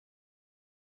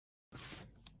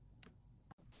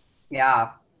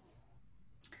Yeah.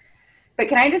 But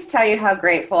can I just tell you how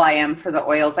grateful I am for the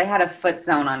oils? I had a foot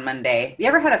zone on Monday. You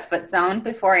ever had a foot zone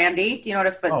before, Andy? Do you know what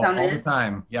a foot Oh, zone all the is?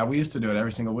 time. Yeah, we used to do it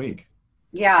every single week.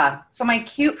 Yeah. So my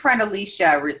cute friend Alicia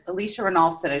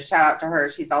Renolfson, a shout out to her.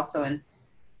 She's also in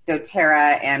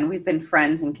doTERRA, and we've been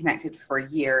friends and connected for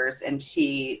years. And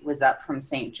she was up from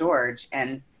St. George,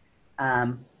 and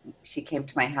um, she came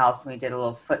to my house, and we did a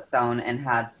little foot zone and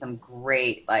had some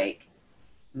great, like,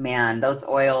 man, those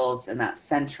oils and that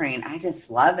centering. I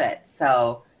just love it.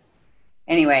 So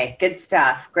anyway, good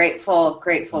stuff. Grateful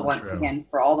So once true. again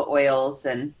for all the oils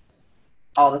and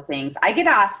all the things. I get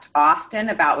asked often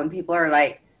about when people are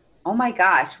like, "Oh my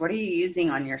gosh, what are you using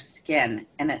on your skin?"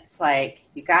 And it's like,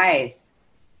 you guys,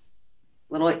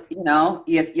 little,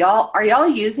 if y'all are y'all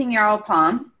using Yarrow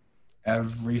Palm?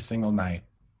 Every single night.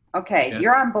 Okay,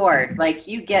 you're It's on board. Like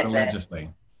you get this. religiously.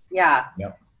 Yeah.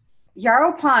 Yep.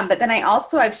 Yarrow Palm, but then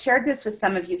I've shared this with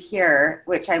some of you here,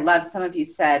 which I love. Some of you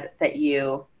said that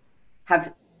you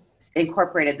have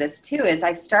incorporated this too, is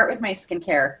I start with my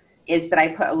skincare is that I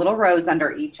put a little rose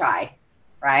under each eye,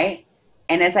 right?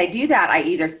 And as I do that, I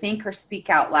either think or speak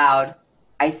out loud,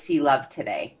 I see love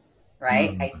today,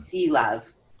 right? I Mm. see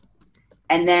love.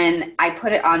 And then I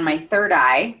put it on my third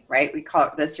eye, right? We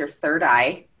call this your third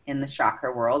eye in the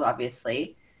chakra world,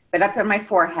 obviously. But up in my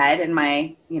forehead and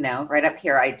my, right up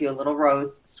here, I do a little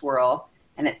rose swirl.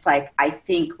 And it's like, I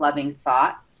think loving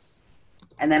thoughts.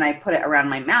 And then I put it around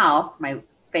my mouth, my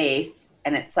face,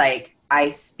 and it's like, I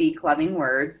speak loving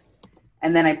words.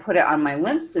 And then I put it on my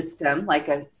lymph system, like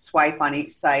a swipe on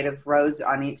each side of rose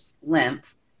on each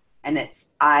lymph. And it's,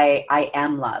 I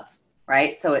am love,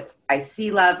 right? So it's, I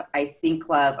see love, I think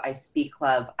love, I speak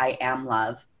love, I am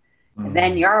love. And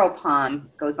then Mm. Yarrow Palm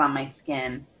goes on my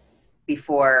skin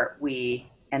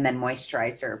and then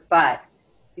moisturizer. But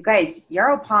you guys,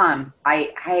 Yarrow Palm,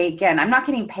 again, I'm not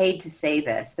getting paid to say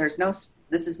this.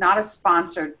 This is not a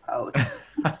sponsored post,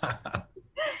 but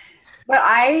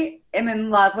I am in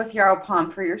love with Yarrow Palm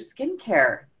for your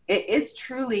skincare. It is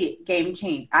truly game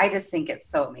changing. I just think it's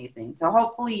so amazing. So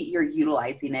hopefully you're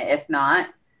utilizing it. If not,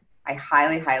 I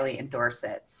highly, highly endorse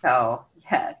it. So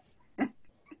yes.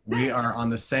 We are on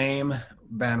the same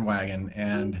bandwagon,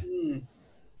 and Mhm.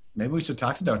 maybe we should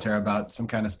talk to doTERRA about some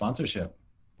kind of sponsorship.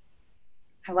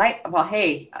 Well,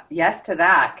 hey, yes to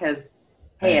that. Cause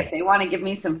hey, if Hey, they want to give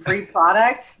me some free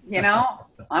product,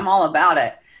 I'm all about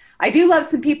it. I do love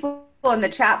some people in the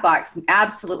chat box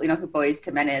absolutely know who Boys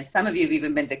to Men is. Some of you have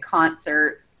even been to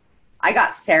concerts. I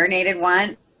got serenaded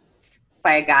once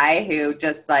by a guy who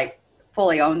just like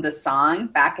fully owned the song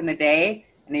back in the day.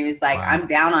 And he was like, I'm wow.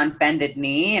 down on bended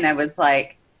knee. And I was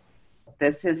like,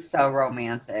 this is so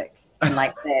romantic. And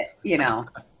like that.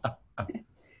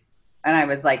 And I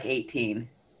was like 18.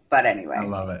 But I anyway,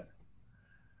 love it.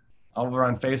 Over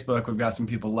on Facebook, we've got some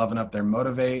people loving up their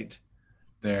Motivate,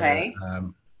 their okay.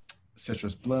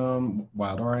 Citrus Bloom,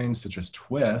 Wild Orange, Citrus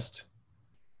Twist,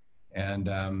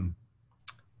 and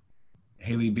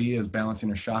Haley B is balancing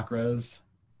her chakras,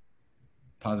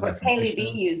 positive What's Haley B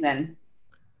affirmations. using?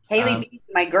 Haley Um, B,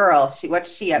 my girl.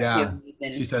 What's she up to yeah, she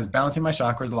using? says balancing my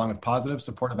chakras along with positive,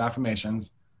 supportive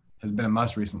affirmations has been a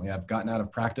must recently. I've gotten out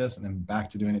of practice and I'm back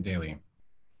to doing it daily.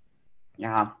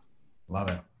 Yeah. Love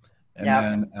it. And Yep.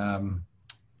 then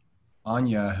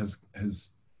Anya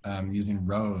has using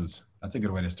rose. That's a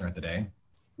good way to start the day.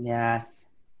 Yes.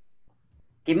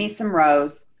 Give me some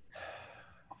rose.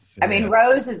 I mean, Serious.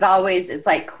 rose is always, it's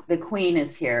like the queen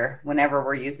is here whenever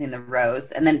we're using the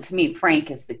rose. And then to me, Frank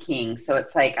is the king. So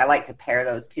it's like I like to pair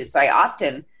those two. So I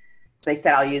often, as I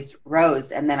said, I'll use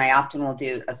rose and then I often will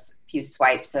do few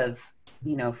swipes of,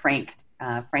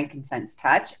 frankincense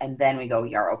touch. And then we go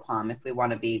yarrow palm if we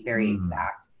want to be very Mm,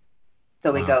 exact.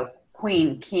 So we wow. go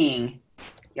queen, king,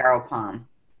 yarrow palm.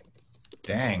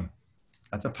 Dang.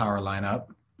 That's a power lineup.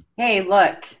 Hey,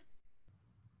 look,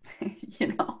 you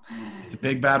know, It's a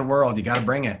big bad world. You got to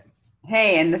bring it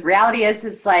hey, and the reality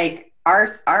is like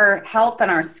our health and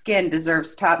our skin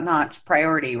deserves top notch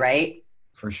priority, right?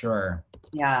 for sure.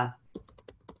 Yeah.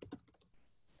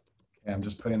 Okay, I'm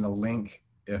just putting the link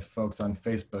if folks on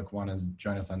Facebook want to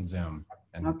join us on Zoom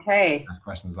and Okay. ask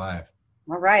questions live.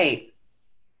 All right.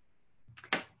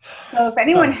 So if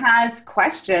anyone So, has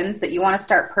questions that you want to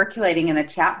start percolating in the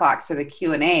chat box or the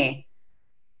Q&A,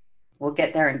 we'll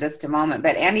get there in just a moment.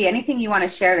 But Andy, anything you want to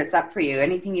share that's up for you?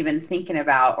 Anything you've been thinking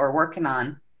about or working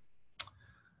on?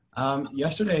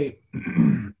 yesterday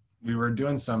we were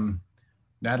doing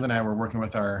Natalie and I were working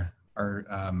with our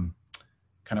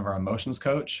kind of our emotions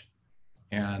coach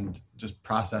and just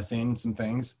processing some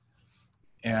things.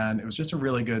 And it was just a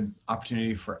really good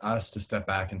opportunity for us to step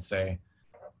back and say,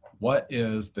 what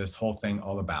is this whole thing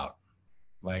all about?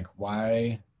 Like,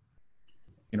 why,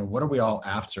 what are we all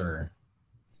after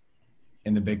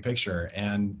in the big picture?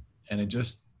 And it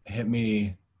just hit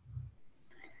me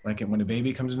like when a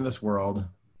baby comes into this world,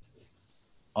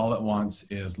 all it wants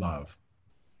is love.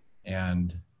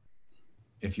 And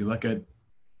if you look at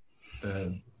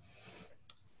the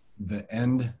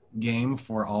end game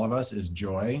for all of us is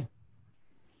joy.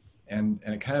 And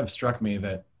it kind of struck me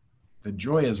that the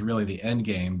joy is really the end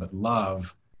game, but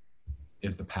love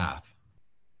is the path.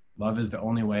 Love is the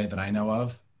only way that I know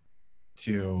of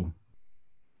to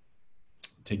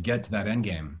get to that end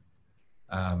game.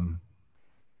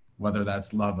 Whether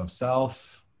that's love of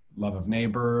self, love of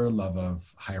neighbor, love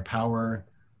of higher power,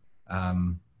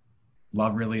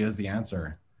 love really is the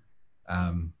answer.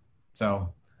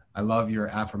 So I love your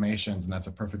affirmations, and that's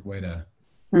a perfect way to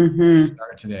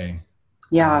start today.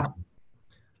 Yeah.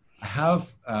 I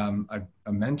have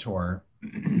a mentor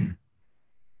who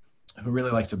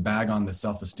really likes to bag on the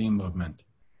self-esteem movement.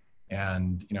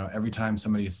 And, every time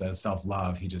somebody says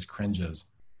self-love, he just cringes.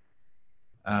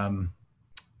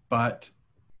 But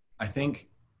I think,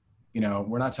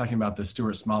 we're not talking about the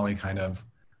Stuart Smalley kind of,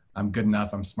 I'm good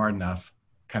enough, I'm smart enough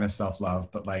kind of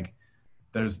self-love, but like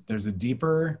there's a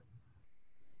deeper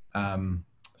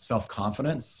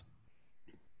self-confidence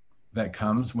that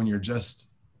comes when you're just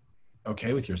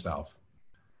okay with yourself.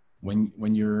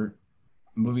 When you're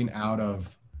moving out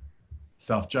of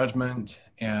self-judgment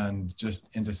and just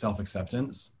into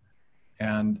self-acceptance.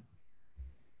 And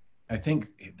I think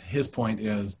his point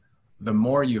is the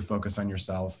more you focus on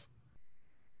yourself,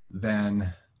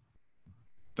 then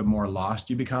the more lost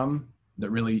you become, that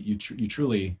really you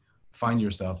truly find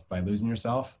yourself by losing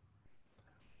yourself.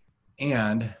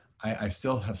 And I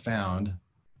still have found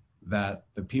that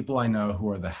the people I know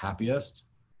who are the happiest,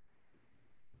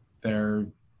 they're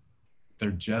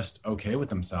just okay with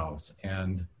themselves,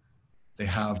 and they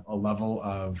have a level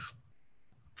of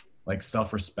like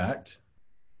self-respect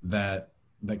that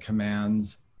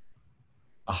commands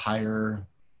a higher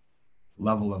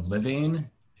level of living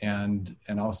and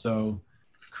also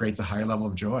creates a higher level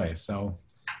of joy. So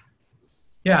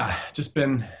yeah, just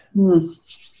been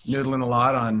noodling a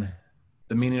lot on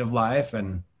the meaning of life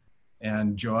and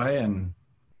joy and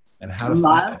how to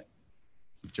find it.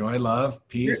 Joy, love,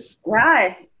 peace.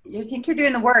 Yeah, you think you're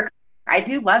doing the work. I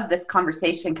do love this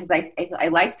conversation because I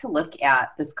like to look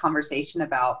at this conversation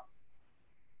about,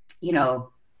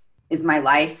 is my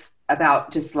life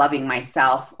about just loving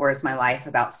myself, or is my life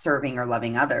about serving or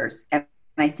loving others? And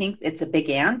I think it's a big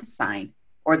and sign,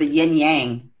 or the yin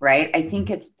yang, right? I think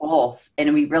it's both,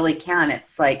 and we really can.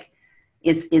 It's like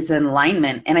is in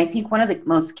alignment. And I think one of the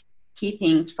most key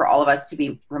things for all of us to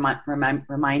be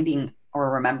reminding or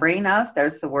remembering of,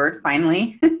 there's the word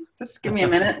finally. Just give me a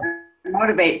minute.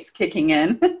 Motivate's kicking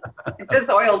in. It just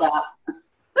oiled up.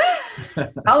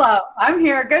 Hello, I'm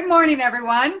here. Good morning,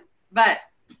 everyone. But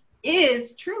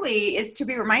is to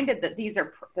be reminded that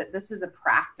that this is a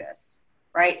practice,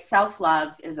 right?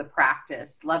 Self-love is a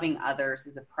practice. Loving others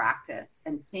is a practice,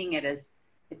 and seeing it as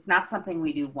it's not something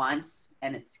we do once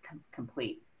and it's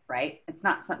complete, right? It's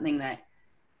not something that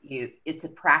it's a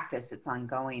practice, it's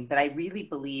ongoing. But I really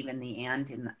believe in the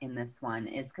in this one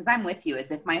is because I'm with you,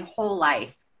 as if my whole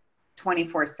life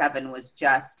 24/7 was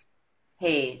just,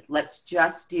 hey, let's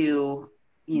just do,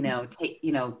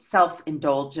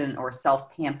 self-indulgent or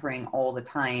self-pampering all the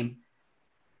time.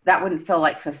 That wouldn't feel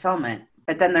like fulfillment.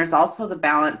 But then there's also the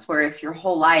balance where if your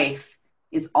whole life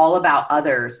is all about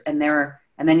others and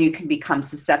then you can become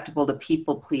susceptible to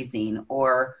people pleasing,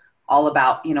 or all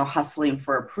about, hustling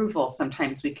for approval.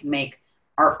 Sometimes we can make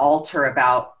our altar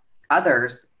about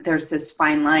others. There's this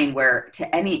fine line where to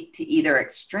either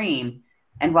extreme.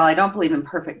 And while I don't believe in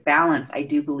perfect balance, I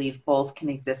do believe both can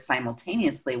exist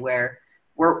simultaneously, where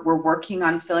we're working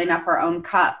on filling up our own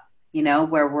cup,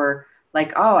 where we're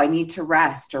like, oh, I need to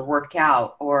rest or work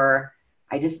out, or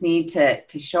I just need to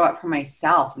show up for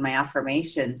myself and my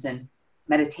affirmations and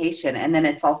meditation. And then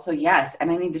it's also, yes, and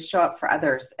I need to show up for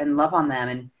others and love on them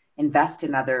and invest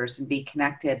in others and be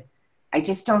connected. I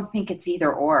just don't think it's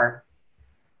either or.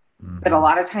 Mm-hmm. But a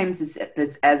lot of times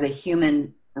as a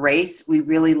human race, we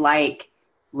really like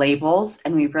labels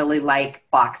and we really like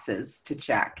boxes to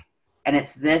check. And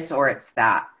it's this or it's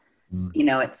that.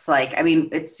 It's like,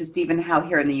 it's just even how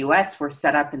here in the US we're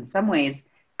set up in some ways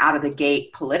out of the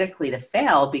gate politically to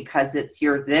fail, because it's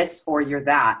you're this or you're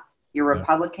that. You're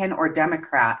Republican or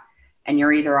Democrat, and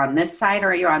you're either on this side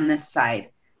or you're on this side,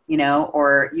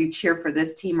 or you cheer for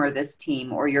this team or this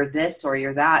team, or you're this or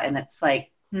you're that. And it's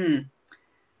like,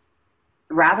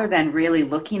 rather than really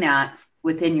looking at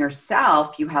within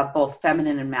yourself, you have both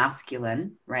feminine and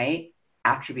masculine, right?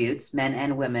 Attributes, men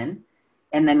and women.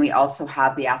 And then we also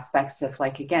have the aspects of,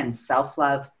 like, again,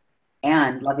 self-love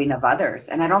and loving of others.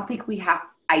 And I don't think we have,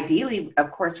 ideally,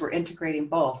 of course, we're integrating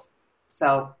both.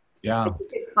 So Yeah, it's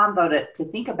a good combo to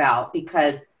think about,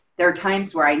 because there are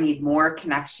times where I need more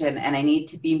connection and I need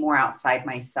to be more outside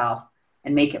myself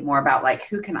and make it more about, like,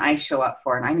 who can I show up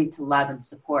for? And I need to love and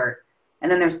support. And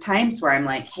then there's times where I'm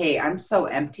like, hey, I'm so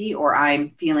empty, or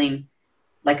I'm feeling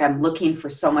like I'm looking for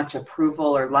so much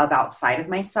approval or love outside of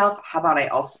myself. How about I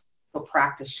also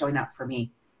practice showing up for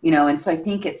me? And so I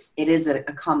think it is a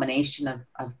combination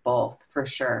of both, for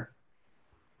sure.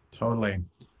 totally.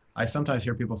 I sometimes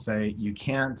hear people say you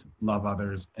can't love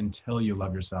others until you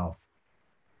love yourself.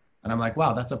 And I'm like,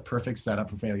 wow, that's a perfect setup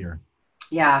for failure.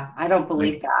 Yeah, I don't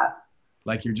believe Like, that.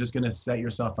 like you're just going to set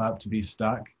yourself up to be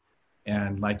stuck.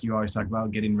 And like you always talk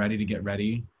about, getting ready to get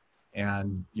ready.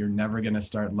 And you're never going to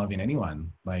start loving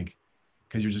anyone. Like,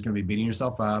 because you're just going to be beating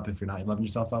yourself up if you're not loving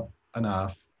yourself up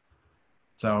enough.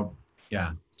 So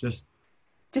yeah, Just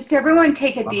everyone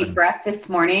take a deep loving. breath this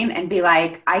morning and be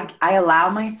like, I allow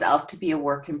myself to be a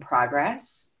work in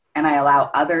progress, and I allow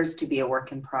others to be a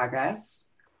work in progress.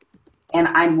 And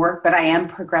but I am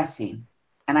progressing,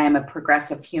 and I am a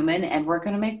progressive human, and we're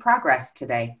going to make progress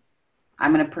today.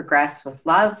 I'm going to progress with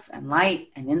love and light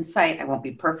and insight. I won't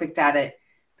be perfect at it,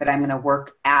 but I'm going to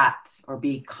work at, or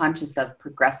be conscious of,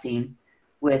 progressing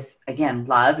with, again,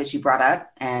 love, as you brought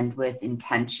up, and with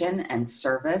intention and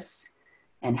service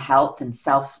and health and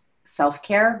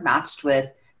self-care matched with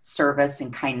service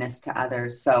and kindness to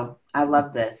others. So I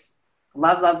love this.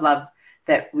 Love, love, love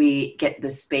that we get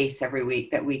this space every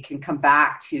week, that we can come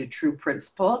back to true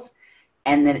principles,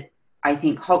 and that I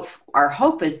think our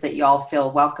hope is that y'all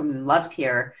feel welcome and loved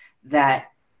here, that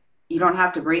you don't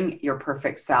have to bring your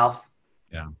perfect self.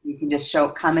 Yeah. You can just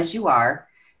come as you are,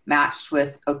 matched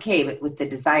with, okay, but with the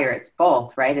desire, it's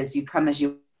both, right? As you come as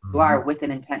you Mm-hmm. are, with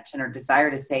an intention or desire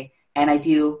to say, and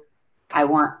I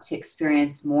want to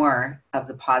experience more of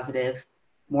the positive,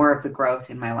 more of the growth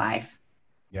in my life.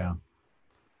 Yeah.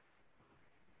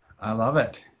 I love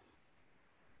it.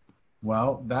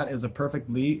 Well, that is a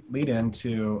perfect lead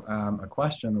into a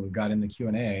question that we've got in the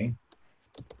Q&A.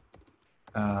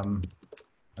 And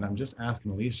I'm just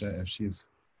asking Alicia if she's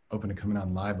open to coming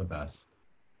on live with us.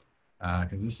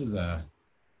 Because this is a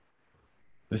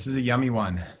yummy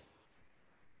one.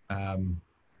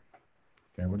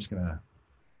 Okay, we're just gonna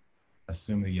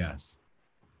assume the yes.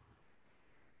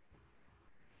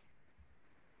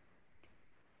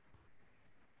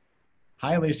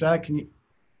 Hi, Alicia.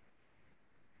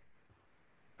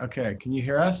 Okay, can you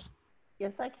hear us?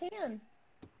 Yes, I can.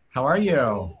 How are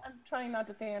you? I'm trying not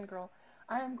to fangirl.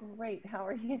 I am great. How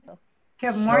are you?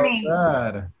 Good So morning.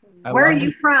 good. I Where are love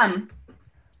you from?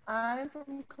 I'm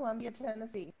from Columbia,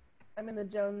 Tennessee. I'm in the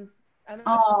Jones. I'm in the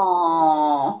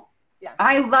Oh, yeah.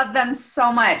 I love them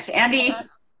so much. And Andy,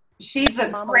 she's my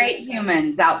with mama great lives there.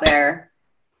 humans out there.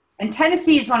 And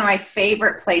Tennessee is one of my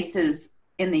favorite places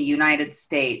in the United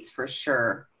States, for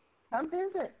sure. Come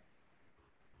visit.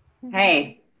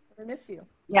 Hey, I miss you.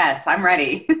 yes, I'm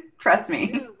ready. Trust We me,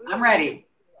 do. We I'm would love to. ready.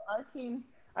 Our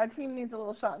team needs a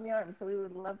little shot in the arm, so we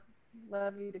would love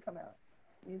you to come out.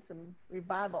 Need some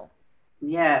revival.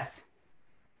 Yes,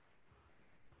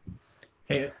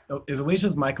 Hey, is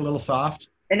Alicia's mic a little soft?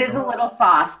 it is a little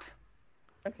soft.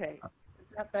 Okay. Is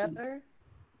that better?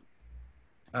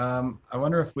 I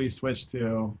wonder if we switch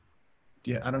to,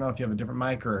 I don't know if you have a different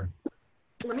mic or.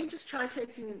 Let me just try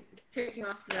taking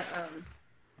off the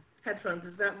headphones.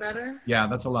 Is that better? Yeah,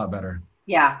 that's a lot better.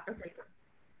 Yeah. Okay.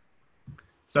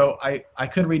 So I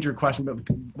could read your question, but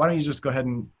why don't you just go ahead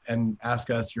and ask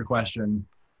us your question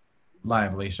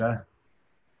live, Alicia?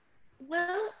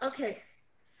 Well, okay.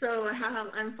 So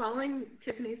I'm following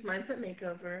Tiffany's Mindset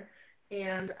Makeover,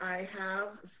 and I have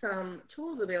some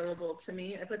tools available to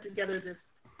me. I put together this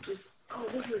this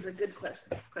was a good question.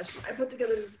 I put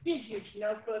together this big, huge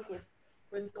notebook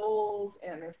with goals,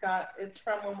 and it's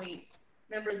from when we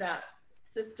remember that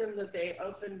system that they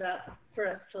opened up for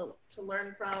us to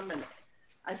learn from, and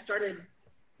I started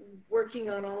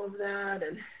working on all of that,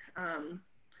 and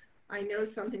I know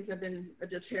some things. I've been a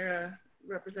doTERRA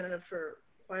representative for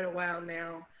quite a while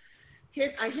now.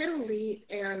 I hit elite,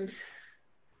 and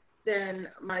then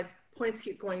my points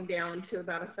keep going down to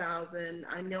about 1,000.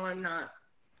 I know I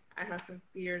have some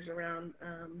fears around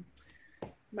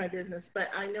my business, but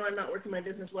I know I'm not working my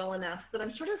business well enough, but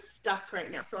I'm sort of stuck right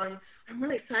now. So I'm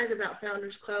really excited about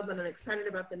Founders Club, and I'm excited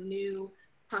about the new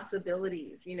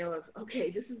possibilities, of, okay,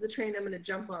 this is the train I'm going to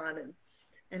jump on,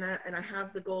 and I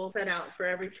have the goal set out for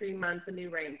every 3 months, a new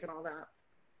rank and all that.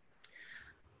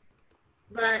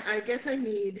 But I guess I'm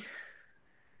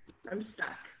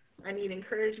stuck. I need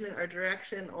encouragement or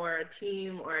direction or a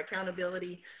team or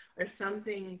accountability or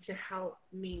something to help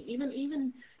me,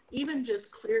 even just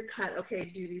clear cut, okay,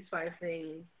 do these 5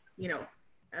 things, you know,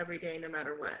 every day, no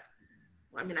matter what.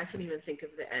 I mean, I can even think of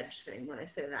the edge thing when I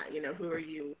say that, you know, who are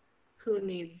you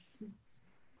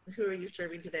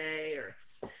serving today? Or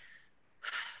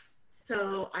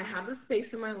so I have the space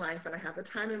in my life and I have the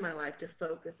time in my life to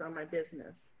focus on my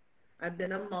business. I've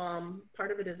been a mom.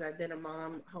 Part of it is I've been a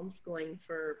mom homeschooling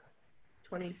for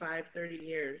 25, 30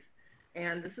 years.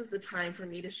 And this is the time for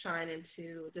me to shine and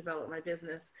to develop my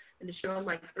business and to show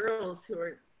my girls who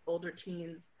are older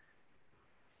teens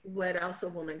what else a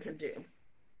woman can do.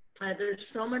 There's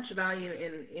so much value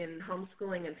in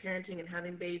homeschooling and parenting and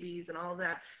having babies and all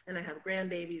that, and I have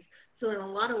grandbabies. So in a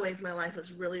lot of ways, my life is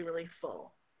really, really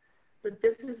full. But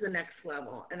this is the next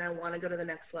level, and I want to go to the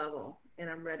next level, and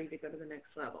I'm ready to go to the next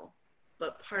level.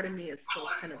 But part of me is still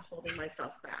kind of holding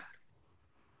myself back.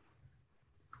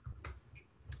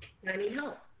 I need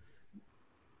help.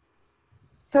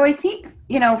 So I think,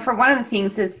 you know, for one of the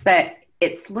things is that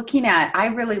it's looking at, I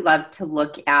really love to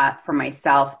look at for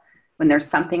myself when there's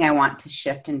something I want to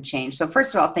shift and change. So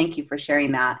first of all, thank you for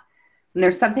sharing that. When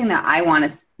there's something that I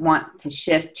want to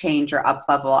shift, change, or up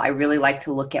level, I really like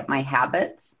to look at my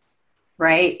habits,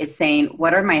 right? Is saying,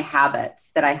 what are my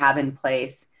habits that I have in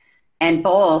place? And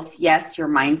both, yes, your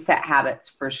mindset habits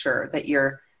for sure, that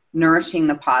you're nourishing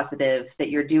the positive, that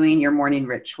you're doing your morning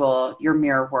ritual, your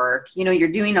mirror work, you know, you're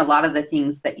doing a lot of the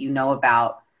things that you know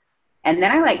about. And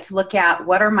then I like to look at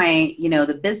what are my, you know,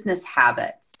 the business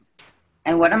habits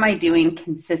and what am I doing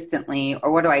consistently,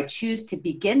 or what do I choose to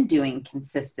begin doing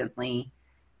consistently?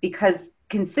 Because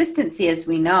consistency, as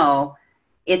we know,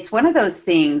 it's one of those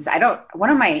things. One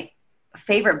of my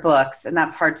favorite books, and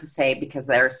that's hard to say because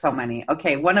there are so many.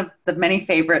 Okay. One of the many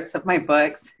favorites of my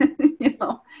books, you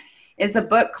know, is a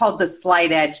book called The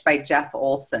Slight Edge by Jeff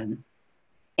Olson.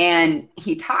 And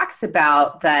he talks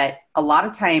about that a lot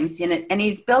of times, and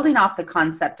he's building off the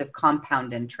concept of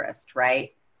compound interest,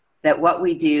 right? That what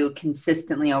we do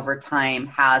consistently over time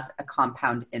has a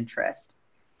compound interest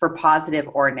for positive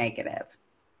or negative,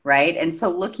 right? And so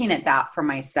looking at that for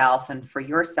myself and for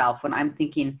yourself, when I'm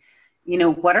thinking, you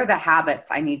know, what are the habits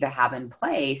I need to have in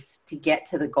place to get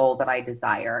to the goal that I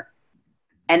desire?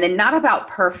 And then not about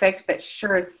perfect, but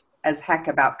sure as heck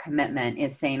about commitment,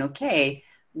 is saying, okay,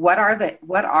 what are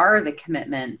the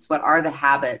commitments? What are the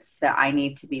habits that I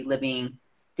need to be living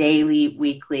daily,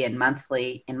 weekly, and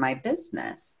monthly in my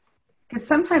business? Because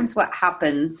sometimes what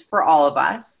happens for all of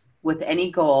us with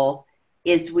any goal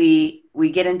is we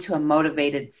get into a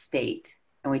motivated state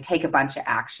and we take a bunch of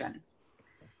action.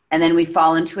 And then we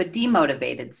fall into a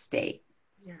demotivated state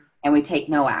and we take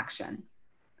no action.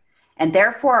 And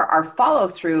therefore, our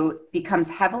follow-through becomes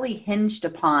heavily hinged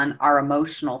upon our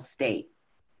emotional state.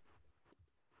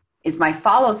 Is my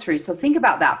follow-through? So think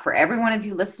about that for every one of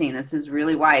you listening. This is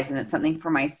really wise. And it's something for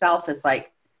myself is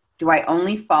like, do I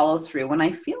only follow through when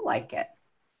I feel like it?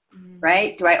 Mm-hmm.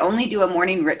 Right? Do I only do a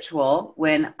morning ritual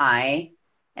when I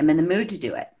am in the mood to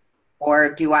do it?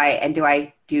 Or do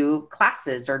I do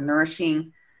classes or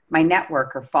nourishing my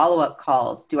network or follow-up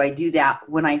calls? Do I do that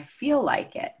when I feel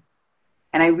like it?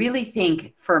 And I really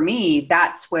think for me,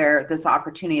 that's where this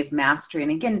opportunity of mastery,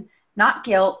 and again, not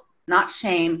guilt, not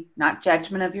shame, not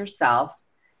judgment of yourself,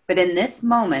 but in this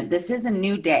moment, this is a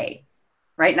new day,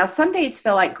 right? Now, some days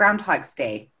feel like Groundhog's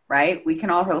Day, right? We can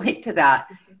all relate to that.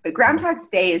 But Groundhog's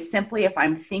Day is simply if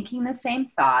I'm thinking the same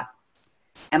thought,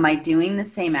 am I doing the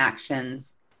same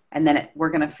actions? And then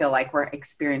we're going to feel like we're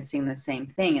experiencing the same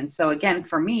thing. And so again,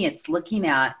 for me, it's looking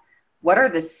at what are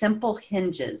the simple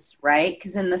hinges, right?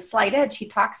 Because in The Slight Edge, he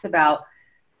talks about,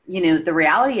 you know, the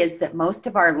reality is that most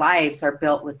of our lives are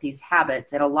built with these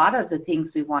habits. And a lot of the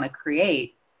things we want to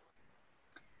create,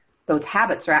 those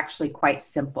habits are actually quite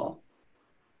simple.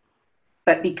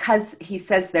 But because he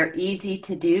says they're easy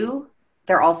to do,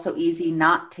 they're also easy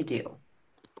not to do,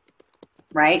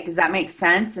 right? Does that make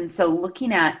sense? And so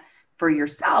looking at for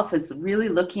yourself is really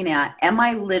looking at, am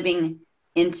I living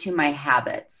into my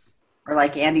habits? Or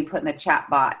like Andy put in the chat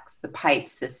box, the pipe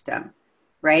system,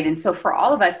 right? And so for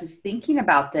all of us is thinking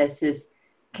about this is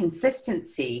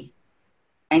consistency,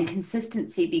 and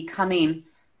consistency becoming,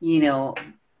 you know,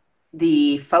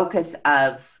 the focus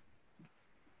of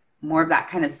more of that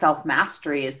kind of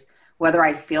self-mastery is whether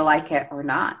I feel like it or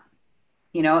not.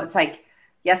 You know, it's like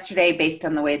yesterday, based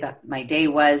on the way that my day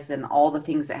was and all the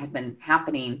things that had been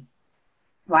happening,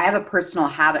 well, I have a personal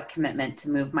habit commitment to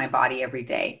move my body every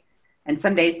day. And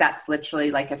some days that's literally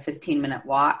like a 15-minute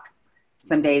walk.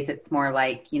 Some days it's more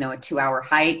like, you know, a 2-hour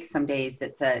hike. Some days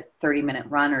it's a 30-minute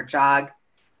run or jog.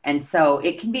 And so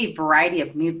it can be a variety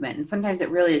of movement. And sometimes it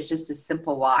really is just a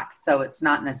simple walk. So it's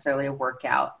not necessarily a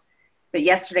workout. But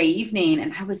yesterday evening,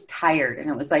 and I was tired, and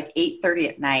it was like 8:30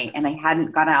 at night, and I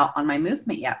hadn't got out on my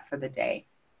movement yet for the day.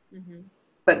 Mm-hmm.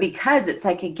 But because it's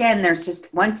like, again, there's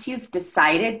just, once you've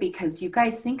decided, because you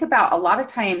guys think about a lot of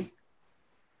times,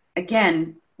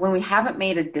 again, when we haven't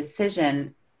made a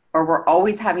decision or we're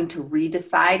always having to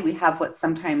redecide, we have what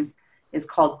sometimes is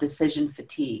called decision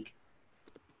fatigue,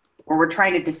 where we're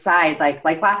trying to decide, like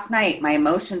last night, my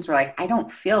emotions were like, I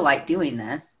don't feel like doing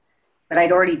this, but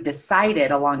I'd already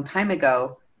decided a long time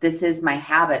ago, this is my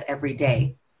habit every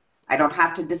day. I don't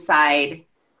have to decide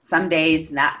some days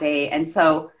and that day. And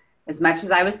so as much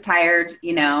as I was tired,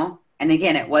 you know, and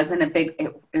again, it wasn't a big,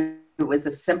 it was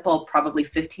a simple, probably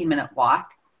 15-minute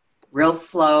walk, real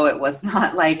slow. It was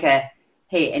not like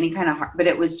hey, any kind of, but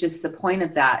it was just the point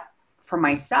of that for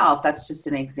myself. That's just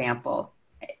an example.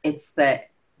 It's that,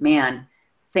 man,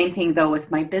 same thing though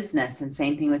with my business, and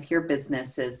same thing with your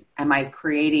business is, am I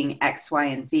creating X, Y,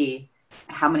 and Z?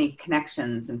 How many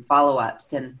connections and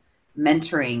follow-ups and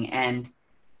mentoring and,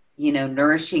 you know,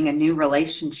 nourishing a new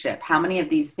relationship? How many of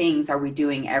these things are we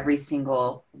doing every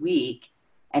single week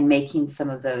and making some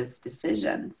of those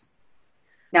decisions?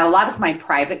 Now, a lot of my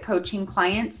private coaching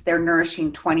clients, they're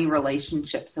nourishing 20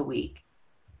 relationships a week.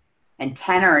 And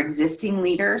 10 are existing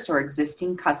leaders or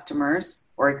existing customers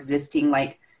or existing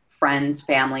like friends,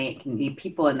 family. It can be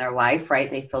people in their life, right?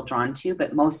 They feel drawn to,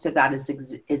 but most of that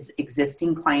is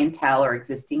existing clientele or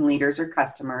existing leaders or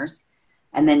customers.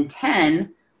 And then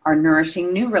 10 are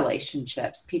nourishing new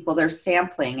relationships, people they're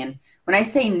sampling. And when I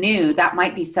say new, that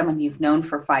might be someone you've known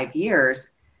for 5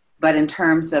 years, but in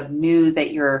terms of new,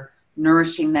 that you're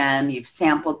nourishing them, you've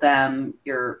sampled them,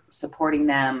 you're supporting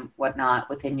them, whatnot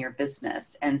within your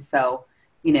business. And so,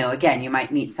 you know, again, you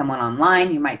might meet someone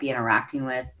online, you might be interacting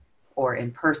with, or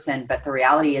in person, but the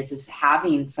reality is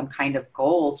having some kind of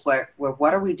goals where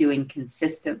what are we doing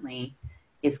consistently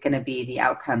is going to be the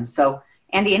outcome. So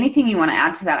Andy, anything you want to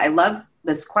add to that? I love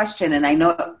this question. And I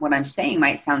know what I'm saying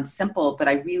might sound simple, but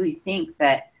I really think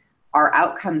that our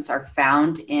outcomes are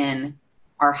found in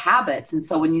our habits. And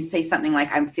so when you say something like,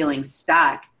 I'm feeling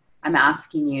stuck, I'm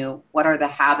asking you, what are the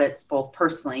habits, both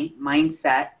personally,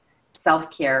 mindset,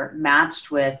 self-care,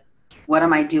 matched with what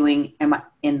am I doing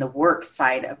in the work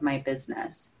side of my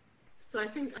business? So I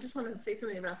think I just want to say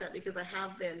something about that, because I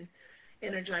have been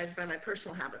energized by my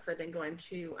personal habits. I've been going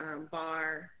to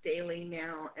bar daily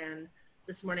now, and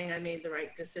this morning I made the right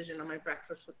decision on my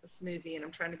breakfast with the smoothie, and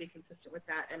I'm trying to be consistent with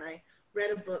that. And I read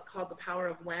a book called The Power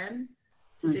of When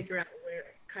to figure out where,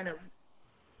 kind of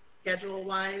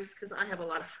schedule-wise, because I have a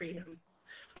lot of freedom,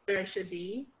 where I should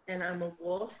be, and I'm a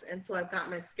wolf, and so I've got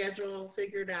my schedule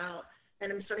figured out,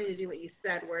 and I'm starting to do what you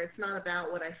said, where it's not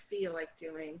about what I feel like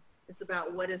doing, it's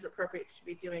about what is appropriate to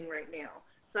be doing right now.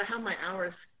 So I have my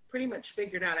hours pretty much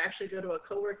figured out. I actually go to a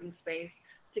co-working space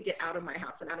to get out of my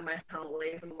house and out of my home,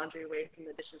 away from the laundry, away from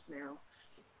the dishes now.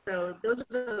 So those are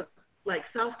the like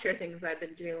self-care things I've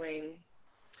been doing.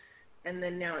 And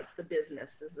then now it's the business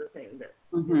is the thing that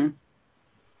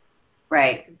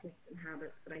right.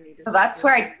 Habits that I need to so that's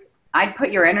where I'd put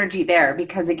your energy there,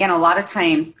 because again, a lot of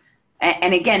times,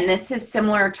 and again, this is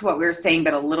similar to what we were saying,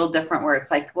 but a little different, where it's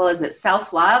like, well, is it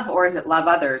self-love or is it love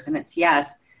others? And it's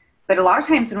yes. But a lot of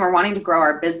times when we're wanting to grow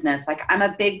our business, like I'm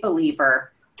a big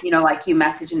believer, you know, like you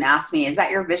message and ask me, is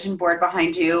that your vision board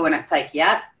behind you? And it's like,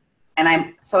 yep.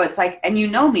 And so it's like, and you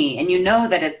know me, and you know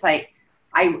that it's like,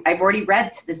 I've already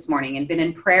read this morning and been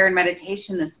in prayer and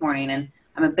meditation this morning. And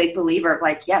I'm a big believer of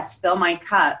like, yes, fill my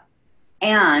cup,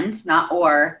 and not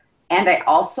or, and I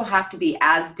also have to be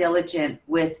as diligent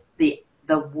with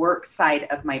the work side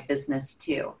of my business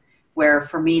too, where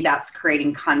for me, that's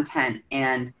creating content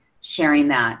and sharing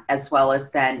that, as well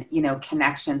as then, you know,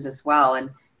 connections as well, and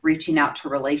reaching out to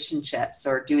relationships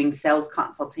or doing sales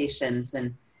consultations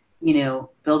and, you know,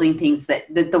 building things that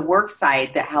the work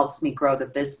side that helps me grow the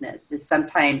business. Is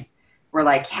sometimes we're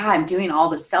like, yeah, I'm doing all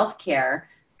the self-care,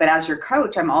 but as your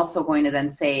coach, I'm also going to then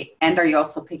say, and are you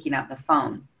also picking up the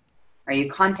phone? Are you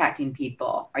contacting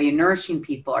people? Are you nourishing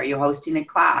people? Are you hosting a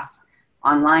class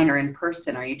online or in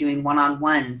person? Are you doing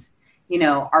one-on-ones? You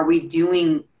know, are we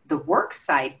doing the work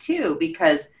side too?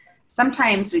 Because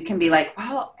sometimes we can be like,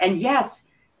 well, and yes,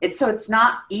 it's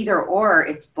not either or,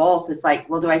 it's both. It's like,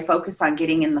 well, do I focus on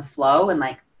getting in the flow and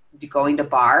like going to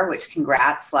bar, which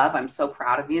congrats, love. I'm so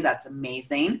proud of you. That's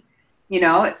amazing. You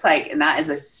know, it's like, and that is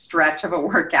a stretch of a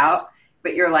workout,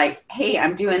 but you're like, hey,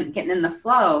 I'm getting in the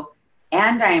flow,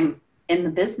 and I'm in the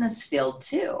business field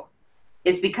too.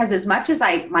 Is because as much as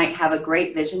I might have a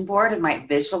great vision board and might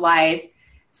visualize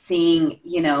seeing,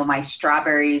 my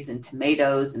strawberries and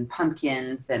tomatoes and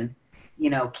pumpkins and,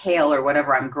 kale or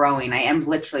whatever I'm growing. I am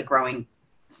literally growing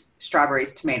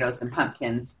strawberries, tomatoes, and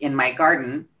pumpkins in my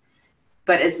garden.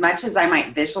 But as much as I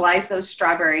might visualize those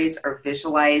strawberries or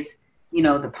visualize,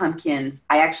 the pumpkins,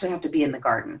 I actually have to be in the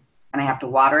garden and I have to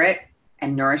water it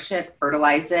and nourish it,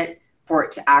 fertilize it for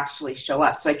it to actually show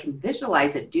up. So I can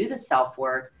visualize it, do the self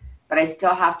work, but I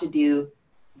still have to do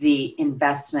the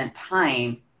investment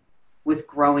time with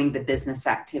growing the business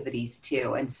activities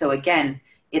too. And so again,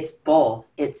 it's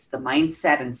both. It's the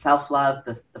mindset and self-love,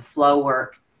 the flow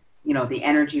work, the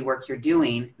energy work you're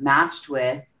doing matched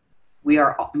with we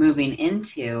are moving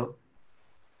into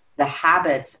the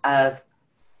habits of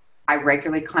I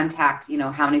regularly contact,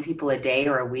 how many people a day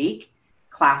or a week,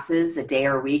 classes a day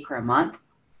or a week or a month,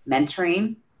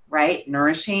 mentoring, right?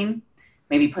 Nourishing,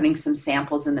 maybe putting some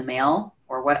samples in the mail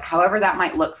or however that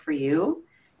might look for you.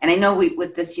 And I know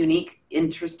with this unique,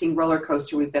 interesting roller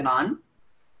coaster we've been on,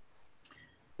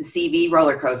 the CV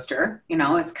roller coaster,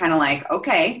 it's kind of like,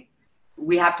 okay,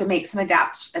 we have to make some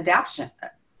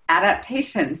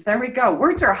adaptations. There we go.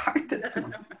 Words are hard this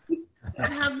morning. I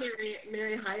have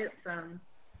Mary Hyatt's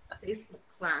Facebook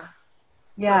class.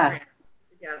 Yeah.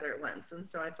 Together at once, and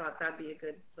so I thought that'd be a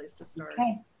good place to start.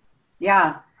 Okay.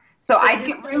 Yeah. So I'd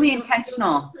get really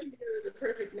intentional. The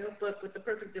perfect notebook with the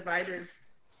perfect dividers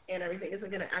and everything isn't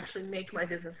going to actually make my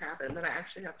business happen. That I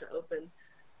actually have to open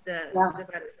the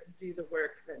dividers and do the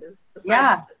work that is the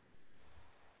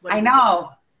I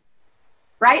know.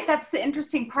 Right? That's the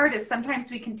interesting part is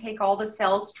sometimes we can take all the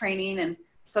sales training and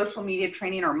social media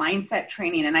training or mindset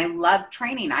training. And I love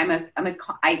training.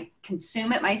 I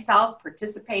consume it myself,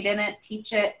 participate in it,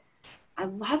 teach it. I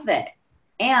love it.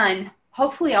 And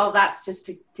hopefully all that's just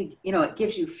to it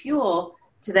gives you fuel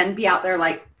to then be out there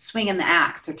like swinging the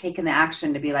axe or taking the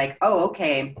action to be like, oh,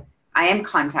 okay, I am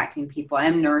contacting people. I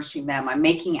am nourishing them. I'm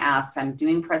making asks. I'm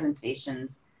doing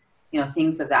presentations,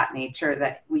 things of that nature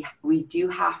that we do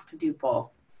have to do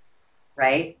both,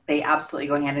 right? They absolutely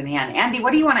go hand in hand. Andy,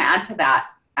 what do you want to add to that?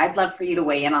 I'd love for you to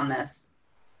weigh in on this.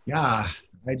 Yeah,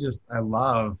 I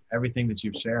love everything that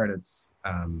you've shared. It's,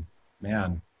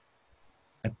 man,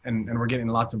 and we're getting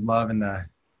lots of love in the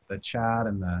chat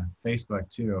and the Facebook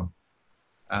too.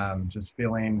 Just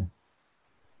feeling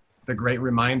the great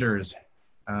reminders.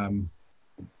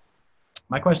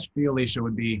 My question for you, Alicia,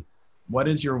 would be, what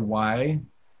is your why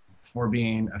for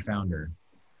being a founder?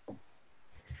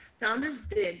 Founder's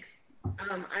big.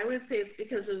 I would say it's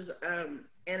because of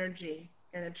energy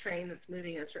and a train that's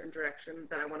moving in a certain direction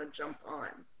that I want to jump on.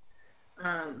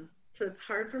 So it's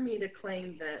hard for me to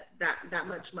claim that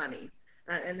much money.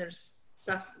 And there's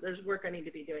work I need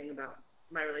to be doing about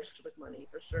my relationship with money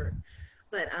for sure.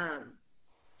 But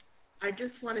I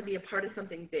just want to be a part of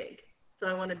something big. So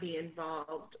I want to be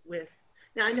involved with,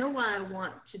 now I know why I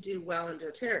want to do well in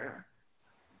doTERRA.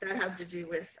 That has to do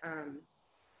with,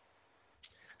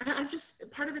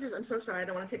 part of it is, I'm so sorry, I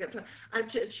don't want to take up time. I've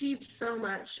achieved so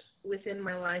much within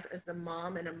my life as a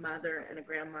mom and a mother and a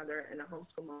grandmother and a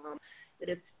homeschool mom that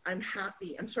I'm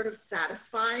happy. I'm sort of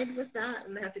satisfied with that,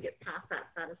 and I have to get past that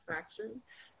satisfaction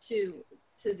to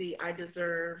the I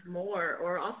deserve more,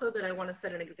 or also that I want to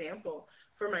set an example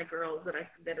for my girls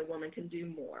that a woman can do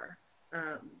more.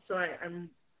 So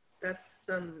that's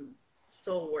some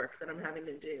soul work that I'm having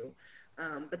to do.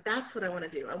 But that's what I want to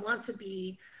do. I want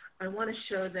to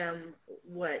show them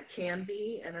what can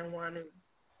be, and I want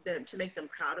to make them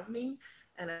proud of me,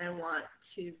 and I want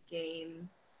to gain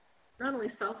not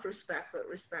only self-respect, but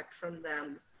respect from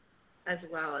them as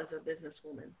well as a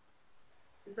businesswoman.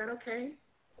 Is that okay?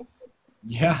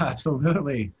 Yeah,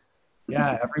 absolutely.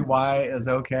 Yeah, every why is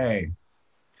okay.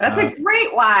 That's a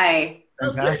great why.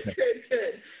 Fantastic.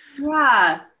 Good.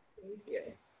 Yeah. Thank you.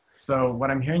 So what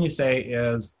I'm hearing you say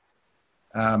is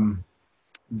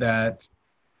that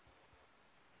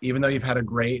even though you've had a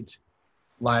great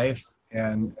life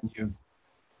and you've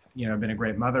been a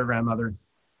great mother, grandmother,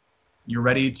 you're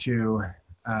ready to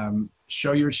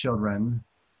show your children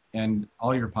and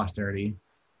all your posterity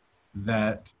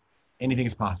that anything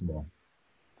is possible,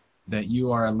 that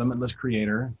you are a limitless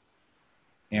creator,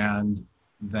 and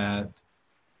that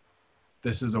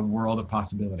this is a world of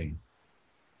possibility.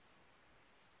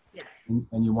 Yes.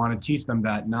 And you want to teach them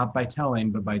that not by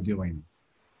telling, but by doing.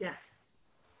 Yes.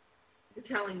 The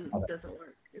telling doesn't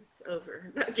work. It's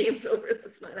over. That game's over.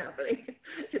 It's not happening.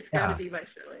 It's got to be by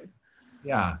showing.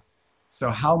 Yeah. So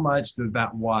how much does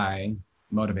that why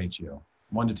motivate you?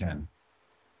 1 to 10.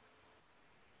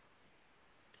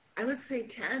 I would say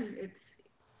 10.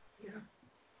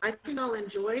 I think I'll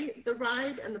enjoy the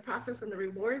ride and the process and the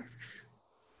rewards.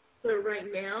 But right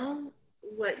now,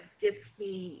 what gets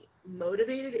me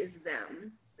motivated is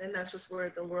them, and that's just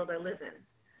where the world I live in.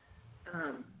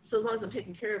 So as long as I'm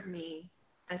taking care of me,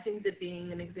 I think that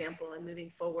being an example and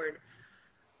moving forward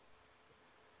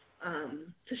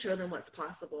to show them what's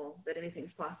possible, that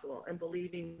anything's possible, and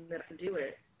believing that I can do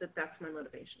it, that's my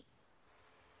motivation.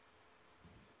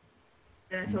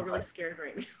 And I feel really scared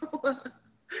right now,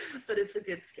 but it's a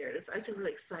good scare. I feel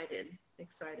really excited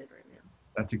right now.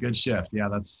 That's a good shift. Yeah,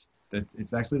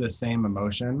 it's actually the same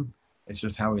emotion. It's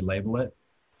just how we label it,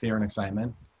 fear and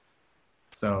excitement.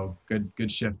 So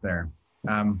good shift there.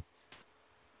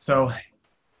 So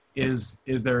is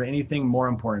there anything more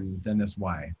important than this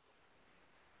why?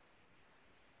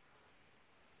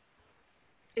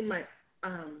 In my,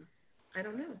 I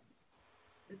don't know.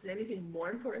 Is there anything more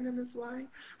important than this why?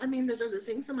 I mean, there's other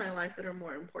things in my life that are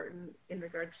more important in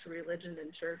regards to religion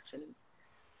and church and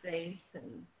faith,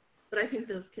 but I think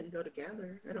those can go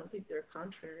together. I don't think they're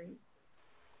contrary.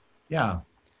 Yeah,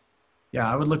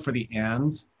 I would look for the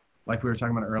ands, like we were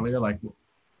talking about earlier. Like,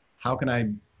 how can I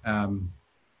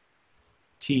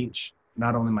teach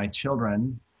not only my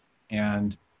children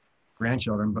and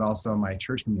grandchildren, but also my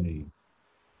church community,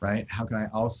 right? How can I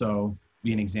also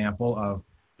be an example of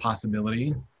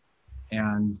possibility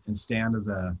and stand as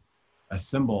a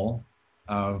symbol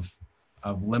of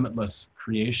limitless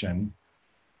creation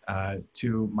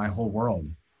to my whole world,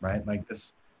 right? Like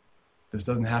this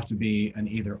doesn't have to be an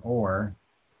either or.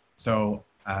 So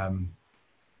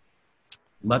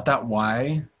let that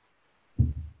why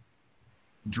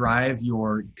drive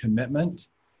your commitment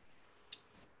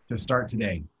to start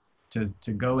today,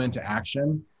 to go into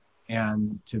action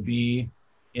and to be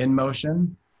in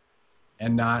motion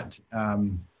and not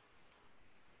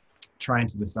trying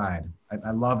to decide.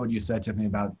 I love what you said, Tiffany,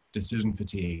 about decision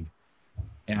fatigue.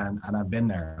 And I've been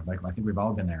there. Like, I think we've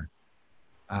all been there.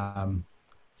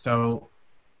 So.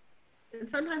 And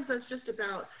sometimes that's just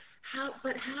about how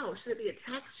should it be a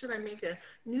text? Should I make a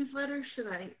newsletter? Should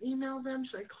I email them?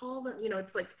 Should I call them?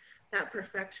 It's like that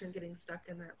perfection, getting stuck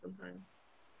in that sometimes.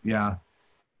 Yeah.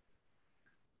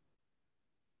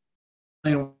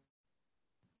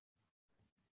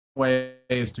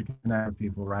 Ways to connect with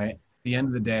people, right? At the end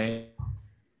of the day,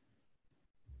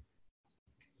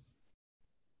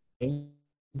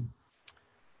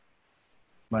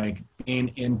 like being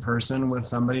in person with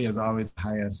somebody is always the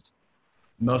highest,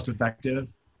 most effective.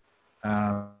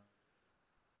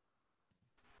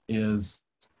 Is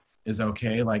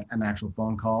okay, like an actual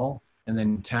phone call, and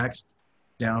then text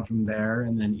down from there,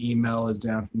 and then email is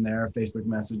down from there, Facebook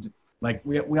message. Like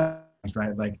we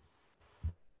right, like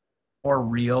the more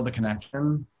real the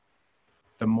connection,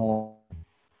 the more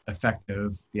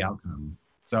effective the outcome.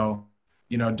 So,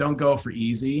 don't go for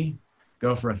easy,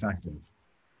 go for effective.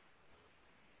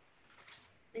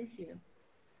 Thank you.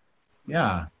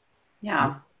 Yeah.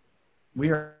 Yeah. We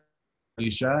are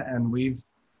Alicia, and we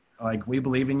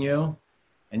believe in you,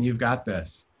 and you've got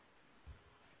this.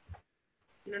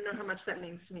 You don't know how much that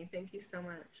means to me. Thank you so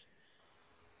much.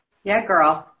 Yeah,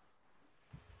 girl.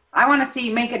 I want to see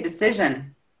you make a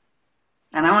decision,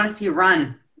 and I want to see you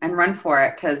run for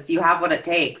it, because you have what it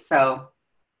takes. So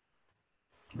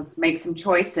let's make some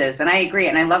choices. And I agree.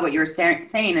 And I love what you were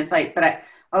saying is like,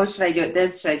 should I do it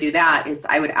this? Should I do that?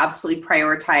 I would absolutely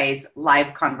prioritize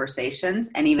live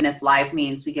conversations. And even if live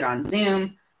means we get on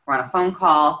Zoom or on a phone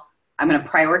call, I'm going to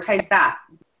prioritize that.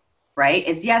 Right?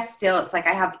 Still, it's like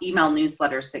I have email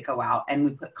newsletters that go out, and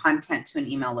we put content to an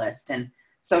email list and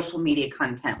social media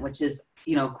content, which is,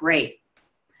 great.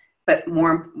 But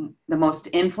the most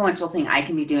influential thing I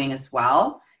can be doing as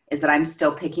well is that I'm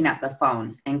still picking up the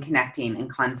phone and connecting and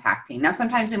contacting. Now,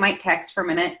 sometimes we might text for a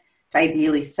minute to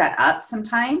ideally set up some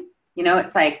time.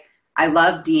 It's like, I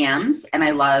love DMs and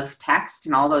I love text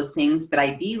and all those things, but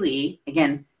ideally,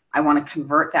 again, I want to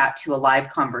convert that to a live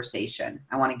conversation.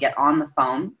 I want to get on the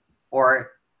phone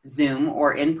or Zoom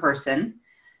or in person,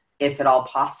 if at all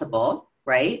possible,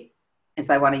 right?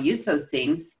 I want to use those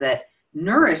things that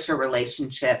nourish a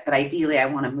relationship, but ideally I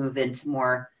want to move into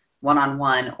more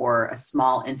one-on-one or a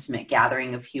small intimate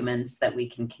gathering of humans that we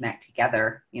can connect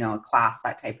together, a class,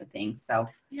 that type of thing. So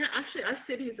yeah, actually our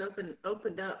city's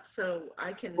opened up, so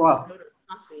I can Whoa. go to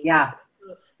coffee. Yeah.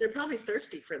 So they're probably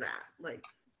thirsty for that. Like,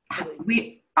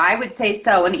 I would say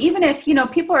so. And even if,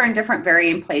 people are in different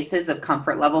varying places of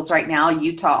comfort levels right now,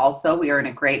 Utah also, we are in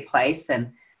a great place,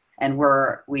 and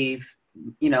we've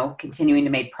continuing to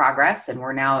make progress, and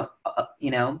we're now,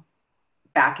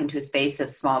 back into a space of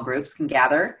small groups can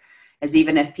gather. As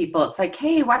even if people, it's like,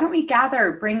 hey, why don't we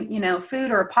gather, bring,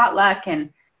 food or a potluck,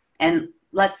 and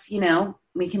let's,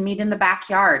 we can meet in the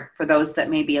backyard for those that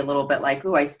may be a little bit like,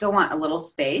 ooh, I still want a little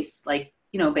space, like,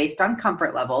 based on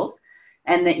comfort levels.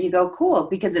 and that you go, cool,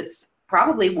 because it's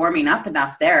probably warming up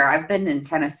enough there. I've been in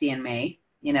Tennessee in May.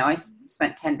 I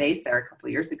spent 10 days there a couple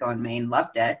of years ago in May and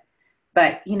loved it.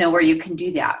 But, where you can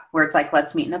do that, where it's like,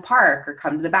 let's meet in a park or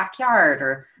come to the backyard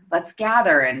or let's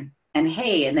gather and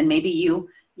hey, and then maybe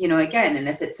again, and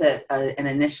if it's an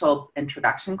initial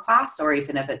introduction class, or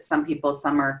even if it's some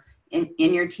are in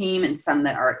your team and some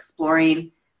that are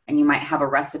exploring, and you might have a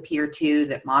recipe or two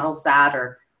that models that,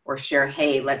 or share,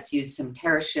 hey, let's use some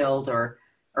TerraShield, or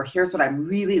here's what I'm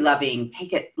really loving.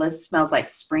 Take it, smells like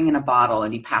spring in a bottle,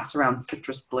 and you pass around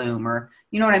citrus bloom, or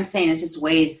you know what I'm saying? It's just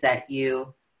ways that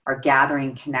you are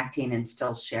gathering, connecting, and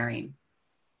still sharing.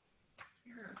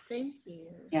 Yeah, thank you.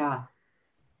 Yeah.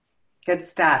 Good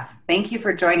stuff. Thank you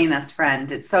for joining us,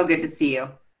 friend. It's so good to see you.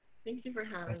 Thank you for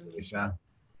having me. Lisa.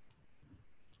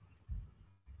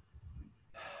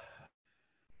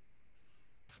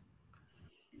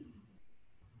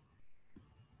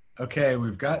 Okay,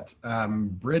 we've got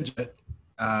Bridget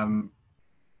hand.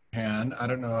 I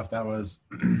don't know if that was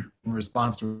in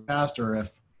response to a past or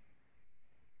if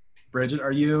Bridget,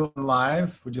 are you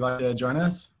live? Would you like to join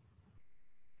us?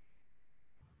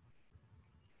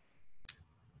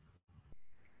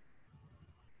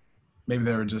 Maybe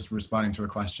they were just responding to a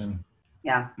question.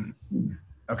 Yeah.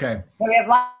 Okay. Well, we have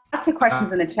lots of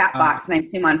questions in the chat box, and I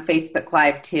assume on Facebook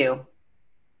Live too.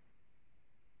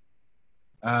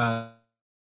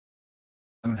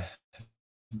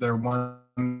 Is there one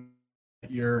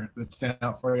that stands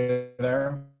out for you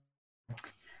there?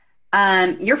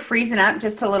 You're freezing up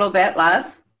just a little bit,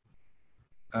 love.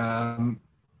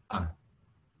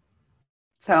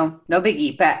 So no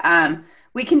biggie, but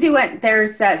we can do it.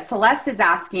 There's Celeste is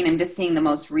asking. I'm just seeing the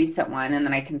most recent one, and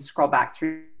then I can scroll back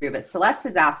through. But Celeste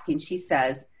is asking. She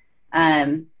says,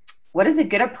 "What is a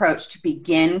good approach to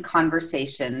begin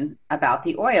conversation about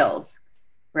the oils?"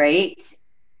 Right?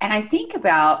 And I think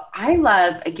about. I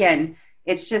love again.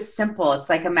 It's just simple. It's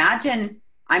like imagine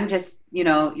I'm just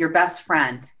your best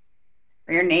friend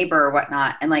or your neighbor or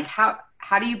whatnot, and like how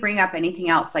do you bring up anything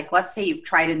else? Like let's say you've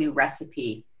tried a new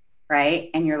recipe. Right.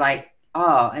 And you're like,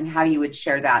 oh, and how you would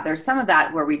share that. There's some of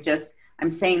that where I'm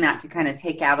saying that to kind of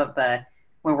take out of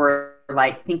where we're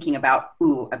like thinking about,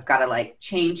 ooh, I've got to like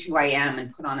change who I am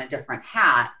and put on a different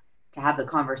hat to have the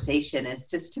conversation. Is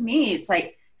just, to me, it's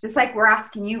like, just like we're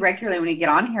asking you regularly when you get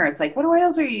on here, it's like, what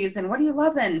oils are you using? What are you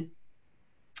loving?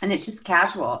 And it's just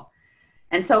casual.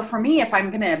 And so for me, if I'm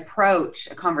going to approach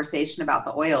a conversation about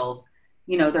the oils,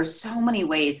 there's so many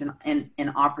ways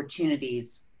and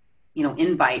opportunities,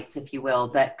 invites, if you will,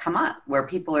 that come up where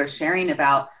people are sharing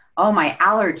about, oh, my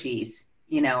allergies,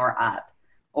 are up,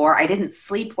 or I didn't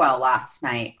sleep well last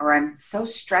night, or I'm so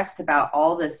stressed about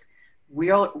all this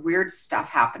real weird stuff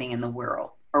happening in the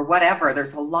world, or whatever.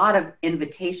 There's a lot of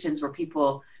invitations where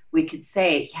we could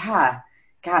say, yeah,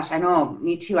 gosh, I know,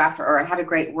 me too, or I had a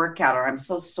great workout, or I'm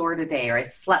so sore today, or I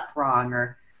slept wrong,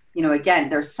 or, again,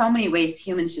 there's so many ways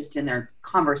humans just in their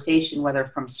conversation, whether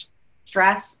from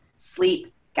stress,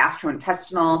 sleep,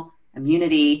 gastrointestinal,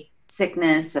 immunity,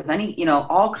 sickness, of any,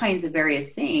 all kinds of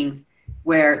various things,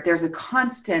 where there's a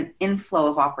constant inflow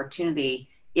of opportunity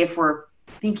if we're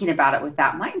thinking about it with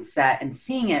that mindset and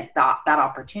seeing it, that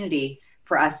opportunity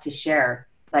for us to share.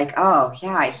 Like, oh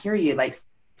yeah, I hear you. Like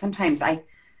sometimes or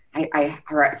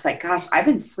it's like, gosh, I've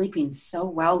been sleeping so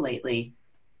well lately,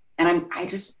 and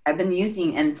I've been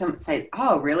using, and some say,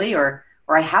 oh really, or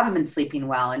I haven't been sleeping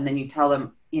well, and then you tell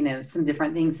them, some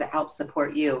different things that help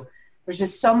support you. There's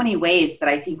just so many ways that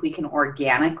I think we can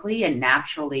organically and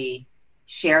naturally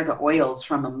share the oils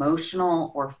from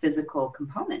emotional or physical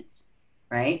components,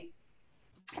 right?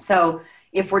 So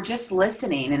if we're just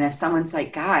listening, and if someone's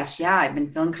like, gosh, yeah, I've been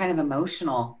feeling kind of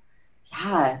emotional.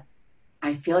 Yeah,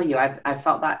 I feel you. I've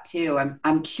felt that too.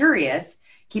 I'm curious.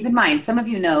 Keep in mind, some of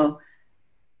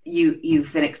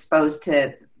you've been exposed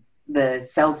to the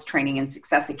sales training and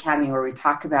success academy, where we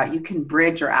talk about, you can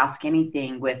bridge or ask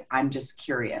anything with, I'm just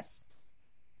curious,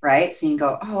 right? So you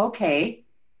go, oh, okay.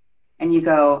 And you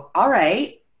go, all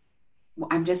right, well,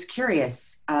 I'm just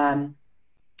curious.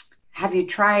 Have you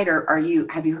tried, or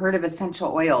have you heard of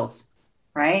essential oils?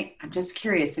 Right? I'm just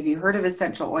curious. Have you heard of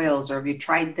essential oils, or have you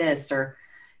tried this, or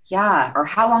yeah, or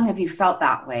how long have you felt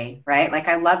that way? Right? Like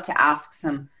I love to ask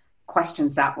some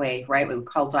questions that way, right? What we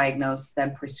call diagnose,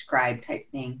 then prescribe type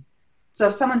thing. So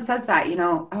if someone says that,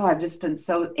 oh, I've just been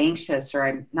so anxious, or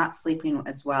I'm not sleeping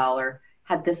as well, or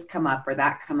had this come up or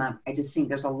that come up, I just think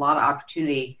there's a lot of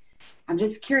opportunity. I'm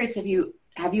just curious, have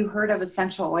you heard of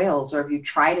essential oils, or have you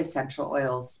tried essential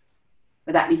oils?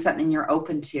 Would that be something you're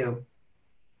open to?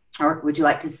 Or would you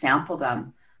like to sample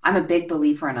them? I'm a big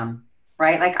believer in them,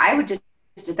 right? Like I would just,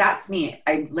 if that's me,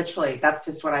 that's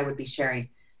just what I would be sharing.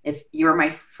 if you're my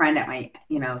friend at my,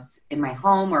 in my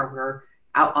home, or we're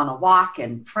out on a walk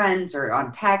and friends, or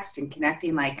on text and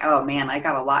connecting, like, oh man, I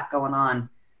got a lot going on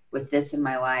with this in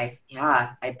my life.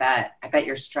 Yeah, I bet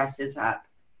your stress is up.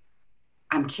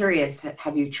 I'm curious,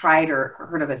 have you tried or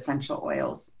heard of essential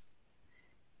oils?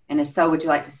 And if so, would you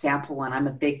like to sample one? I'm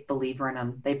a big believer in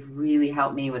them. They've really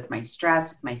helped me with my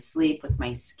stress, with my sleep, with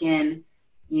my skin.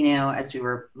 As we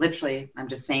were literally, I'm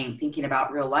just saying, thinking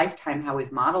about real lifetime, how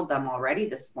we've modeled them already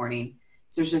this morning.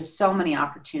 So there's just so many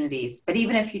opportunities. But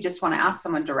even if you just want to ask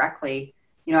someone directly,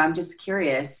 I'm just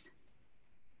curious,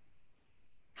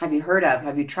 have you heard of,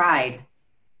 have you tried,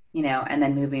 and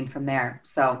then moving from there.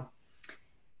 So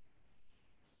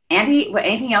Andy,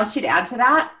 anything else you'd add to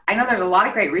that? I know there's a lot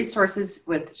of great resources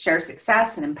with Share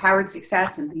Success and Empowered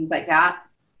Success and things like that.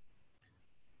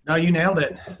 No, you nailed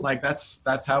it. Like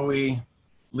that's how we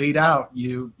lead out.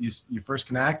 You first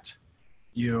connect,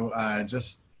 you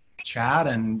just chat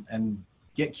and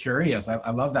get curious.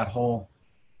 I love that whole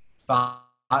thought,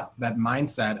 that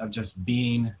mindset of just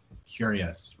being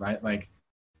curious, right? Like,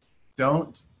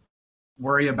 don't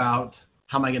worry about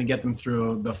how am I going to get them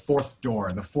through the fourth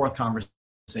door, the fourth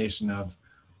conversation of,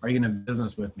 are you going to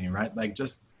business with me, right? Like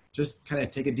just kind of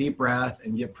take a deep breath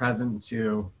and get present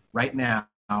to right now.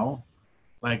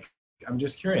 Like, I'm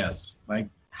just curious, like,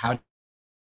 how do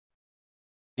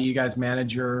you guys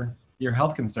manage your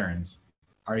health concerns?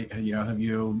 Have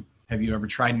you ever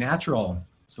tried natural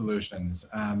solutions?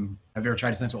 Have you ever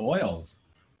tried essential oils,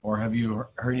 or have you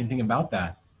heard anything about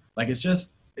that? Like, it's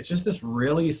just this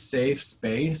really safe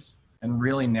space and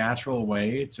really natural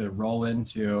way to roll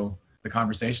into the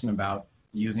conversation about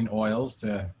using oils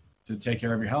to take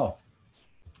care of your health.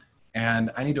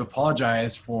 And I need to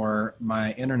apologize for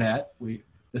my internet.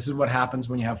 This is what happens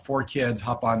when you have 4 kids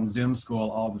hop on Zoom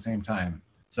school all at the same time.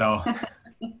 So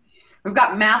we've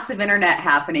got massive internet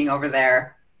happening over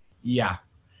there. Yeah.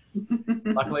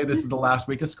 Luckily, this is the last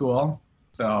week of school.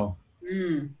 So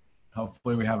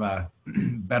hopefully we have a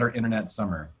better internet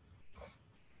summer.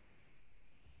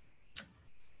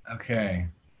 Okay.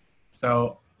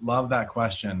 So love that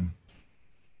question.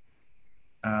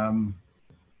 I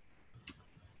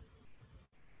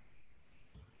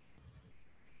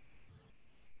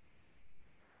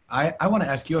want to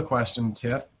ask you a question,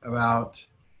 Tiff, about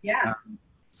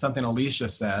something Alicia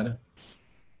said.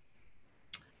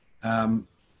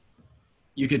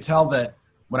 You could tell that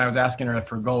when I was asking her if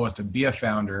her goal was to be a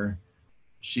founder,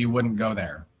 she wouldn't go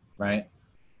there, right?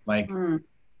 Like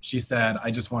she said,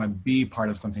 I just want to be part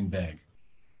of something big.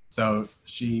 So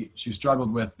she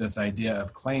struggled with this idea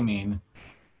of claiming,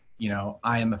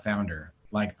 I am a founder,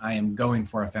 like I am going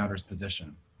for a founder's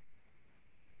position.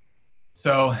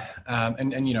 So,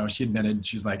 and she admitted,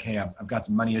 she's like, hey, I've got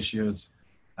some money issues.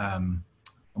 I'm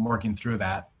working through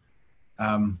that.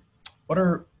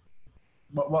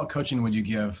 What coaching would you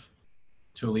give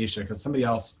to Alicia? Because somebody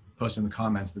else posted in the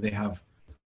comments that they have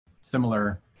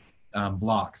similar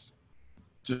blocks,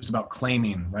 just about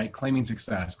claiming, right? Claiming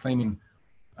success, claiming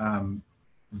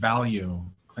value,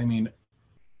 claiming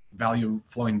value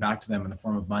flowing back to them in the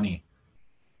form of money.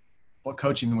 What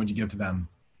coaching would you give to them?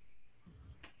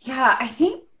 Yeah, I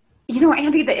think,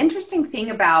 Andy, the interesting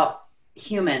thing about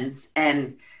humans,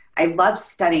 and I love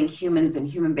studying humans and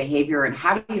human behavior and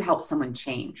how do you help someone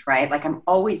change, right? Like I'm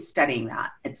always studying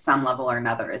that at some level or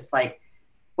another. It's like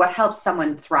what helps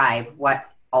someone thrive, what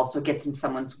also gets in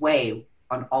someone's way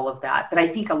on all of that. But I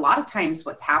think a lot of times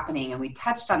what's happening, and we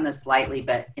touched on this lightly,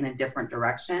 but in a different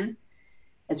direction,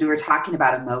 as we were talking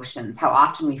about emotions, how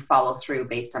often we follow through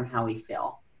based on how we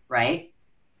feel, right?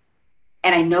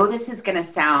 And I know this is going to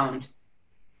sound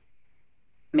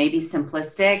maybe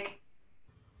simplistic,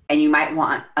 and you might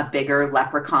want a bigger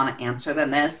leprechaun answer than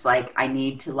this. Like I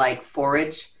need to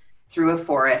forage through a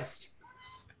forest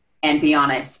and be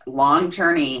on a long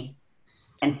journey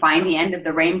and find the end of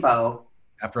the rainbow.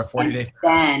 After a 40-day fast.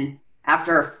 Then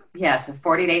after a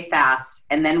 40-day fast,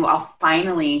 and then I'll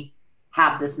finally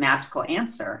have this magical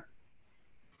answer.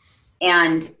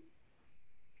 And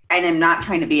I'm not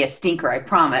trying to be a stinker, I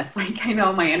promise. Like I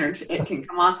know my energy, it can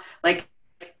come on.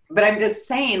 But I'm just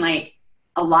saying,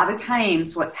 a lot of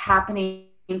times what's happening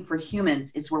for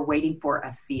humans is we're waiting for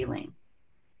a feeling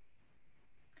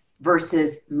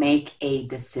versus make a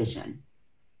decision.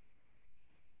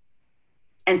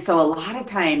 And so a lot of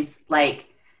times,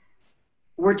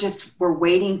 we're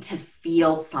waiting to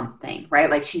feel something, right?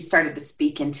 Like she started to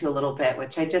speak into a little bit,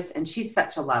 and she's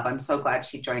such a love. I'm so glad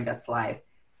she joined us live,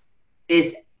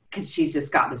 is because she's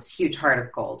just got this huge heart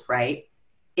of gold, right?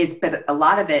 But a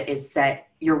lot of it is that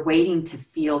you're waiting to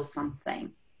feel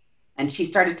something. And she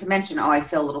started to mention, I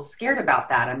feel a little scared about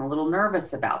that. I'm a little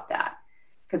nervous about that.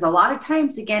 Because a lot of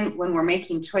times, again, when we're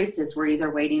making choices, we're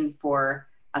either waiting for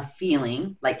a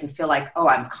feeling, like to feel like, oh,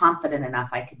 I'm confident enough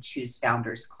I could choose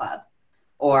Founders Club,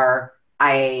 or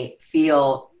I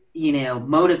feel,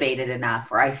 motivated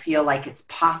enough, or I feel like it's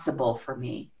possible for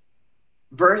me,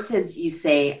 versus you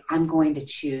say, I'm going to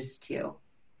choose to.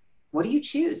 What do you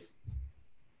choose?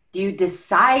 Do you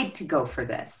decide to go for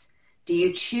this? Do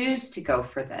you choose to go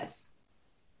for this?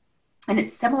 And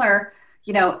it's similar,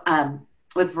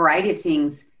 with variety of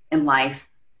things in life.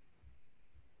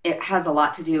 It has a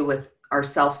lot to do with our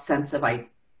sense of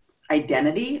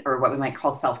identity, or what we might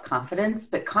call self-confidence.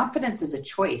 But confidence is a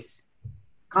choice.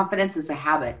 Confidence is a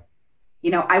habit.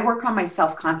 I work on my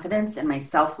self-confidence and my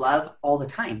self-love all the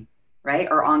time, right?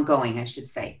 Or ongoing, I should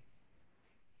say.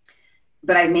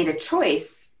 But I made a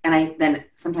choice, and I then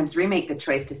sometimes remake the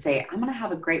choice to say, I'm going to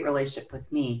have a great relationship with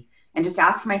me, and just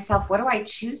ask myself, what do I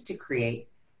choose to create?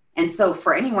 And so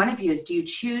for any one of you is, do you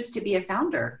choose to be a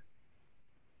founder?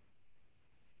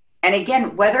 And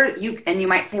again, you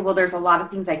might say, well, there's a lot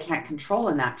of things I can't control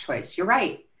in that choice. You're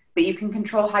right, but you can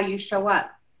control how you show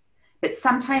up. But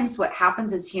sometimes what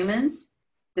happens as humans,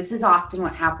 this is often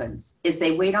what happens, is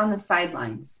they wait on the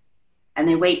sidelines and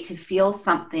they wait to feel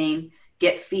something,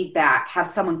 get feedback, have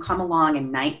someone come along and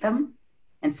knight them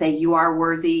and say, you are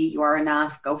worthy, you are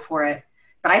enough, go for it.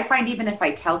 But I find even if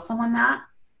I tell someone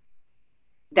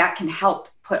that can help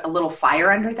put a little fire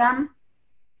under them,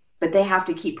 but they have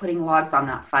to keep putting logs on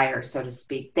that fire, so to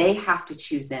speak. They have to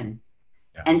choose in.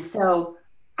 Yeah. And so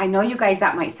I know you guys,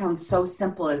 that might sound so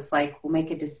simple. It's like, we'll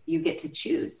you get to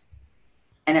choose.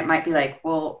 And it might be like,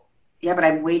 well, yeah, but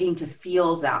I'm waiting to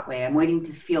feel that way. I'm waiting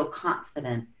to feel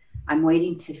confident. I'm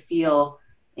waiting to feel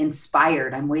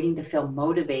inspired. I'm waiting to feel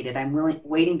motivated. I'm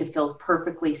waiting to feel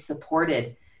perfectly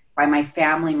supported by my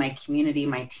family, my community,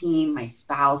 my team, my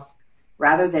spouse,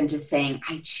 rather than just saying,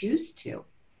 I choose to.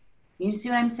 You see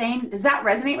what I'm saying? Does that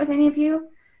resonate with any of you?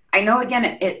 I know,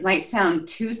 again, it might sound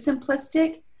too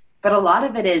simplistic, but a lot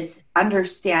of it is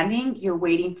understanding you're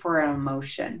waiting for an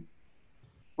emotion.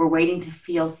 We're waiting to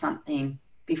feel something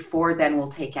before then we'll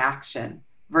take action,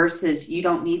 versus you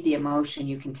don't need the emotion.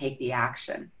 You can take the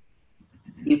action.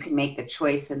 You can make the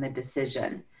choice and the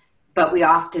decision. But we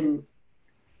often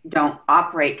don't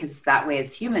operate, because that way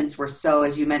as humans, we're so,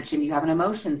 as you mentioned, you have an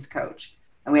emotions coach,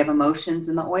 and we have emotions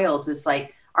in the oils. It's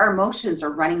like our emotions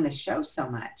are running the show so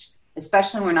much,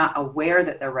 especially when we're not aware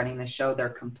that they're running the show. They're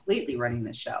completely running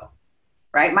the show,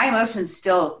 right? My emotions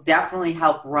still definitely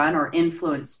help run or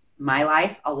influence my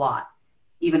life a lot,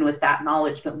 even with that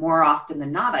knowledge. But more often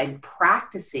than not, I'm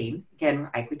practicing, again,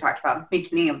 like we talked about at the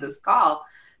beginning of this call,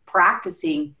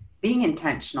 practicing being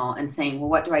intentional and saying, well,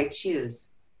 what do I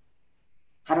choose?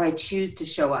 How do I choose to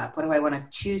show up? What do I want to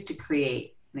choose to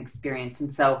create an experience?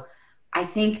 And so I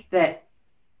think that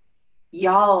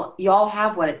y'all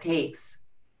have what it takes.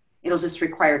 It'll just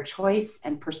require choice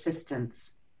and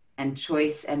persistence, and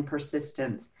choice and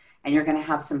persistence. And you're going to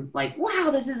have some like,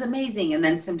 wow, this is amazing. And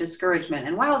then some discouragement,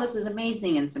 and wow, this is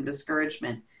amazing. And some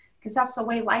discouragement, because that's the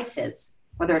way life is,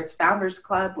 whether it's Founders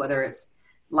Club, whether it's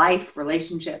life,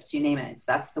 relationships, you name it.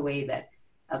 That's the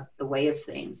way of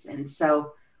things. And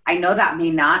so I know that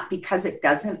may not, because it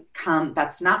doesn't come,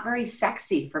 that's not very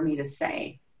sexy for me to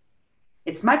say.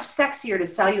 It's much sexier to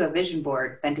sell you a vision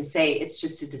board than to say it's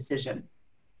just a decision,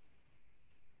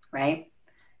 right?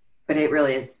 But it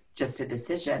really is just a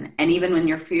decision. And even when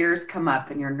your fears come up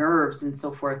and your nerves and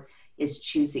so forth, is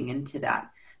choosing into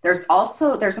that. There's a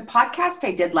podcast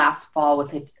I did last fall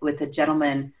with a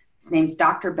gentleman. His name's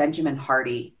Dr. Benjamin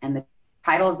Hardy. And the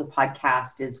title of the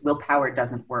podcast is Willpower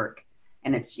Doesn't Work.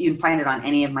 And you can find it on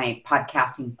any of my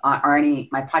podcasting,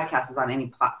 my podcast is on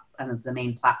any of the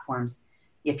main platforms.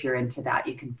 If you're into that,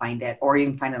 you can find it, or you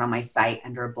can find it on my site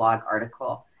under a blog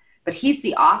article. But he's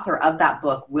the author of that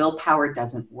book, Willpower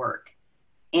Doesn't Work.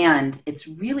 And it's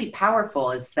really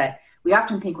powerful, is that we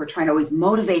often think we're trying to always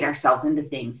motivate ourselves into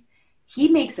things. He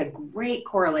makes a great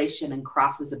correlation and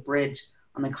crosses a bridge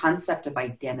on the concept of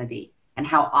identity, and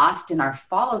how often our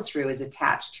follow through is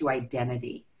attached to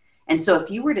identity. And so if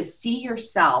you were to see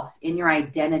yourself in your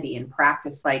identity and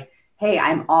practice like, hey,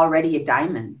 I'm already a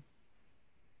diamond,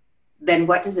 then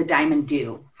what does a diamond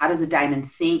do? How does a diamond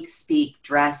think, speak,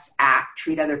 dress, act,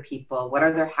 treat other people? What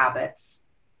are their habits?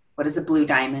 What is a blue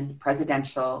diamond,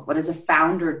 presidential? What does a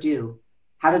founder do?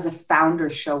 How does a founder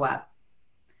show up?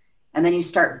 And then you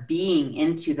start being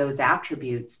into those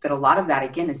attributes. But a lot of that,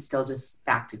 again, is still just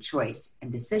back to choice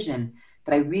and decision.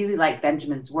 But I really like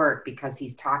Benjamin's work, because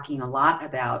he's talking a lot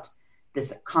about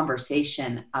this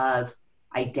conversation of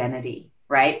identity,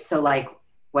 right? So like,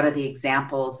 what are the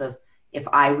examples of, if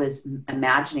I was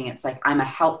imagining, it's like, I'm a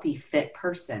healthy, fit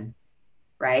person,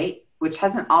 right? which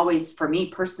hasn't always, for me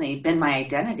personally, been my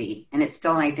identity. And it's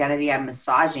still an identity I'm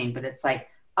massaging, but it's like,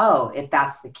 oh, if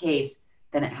that's the case,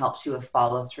 then it helps you with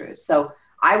follow through. So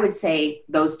I would say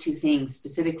those two things,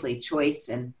 specifically choice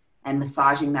and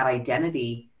massaging that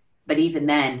identity. But even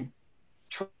then,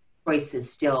 choice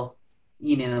is still,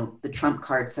 you know, the trump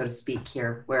card, so to speak,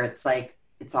 here, where it's like,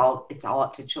 it's all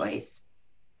up to choice.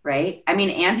 Right. I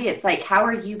mean, Andy, it's like, how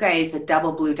are you guys a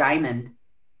double blue diamond?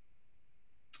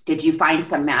 Did you find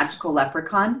some magical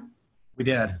leprechaun? We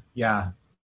did. Yeah.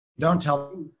 Don't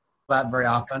tell that very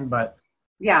often, but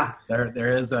yeah,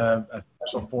 there is a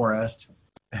special forest.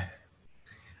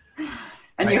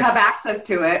 And you have access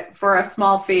to it for a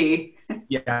small fee.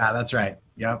 Yeah, that's right.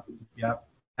 Yep.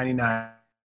 99.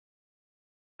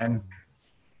 And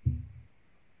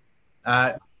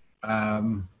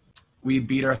we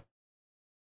beat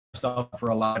ourselves for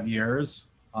a lot of years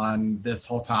on this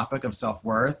whole topic of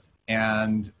self-worth.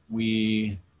 And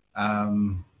we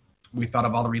thought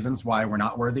of all the reasons why we're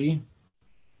not worthy.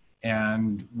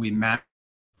 And we mapped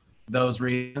those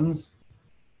reasons.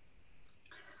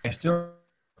 I still,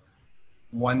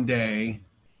 one day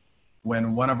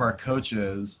when one of our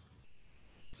coaches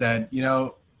said, you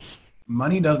know,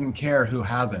 money doesn't care who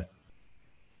has it.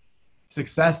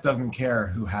 Success doesn't care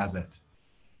who has it.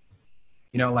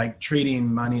 You know, like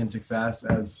treating money and success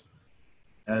as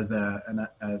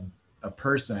a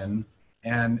person,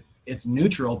 and it's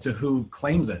neutral to who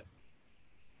claims it.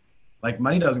 Like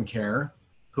money doesn't care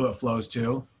who it flows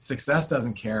to. Success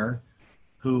doesn't care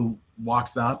who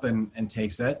walks up and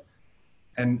takes it.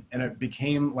 And it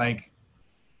became like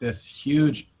this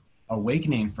huge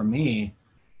awakening for me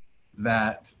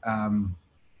that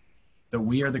that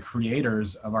we are the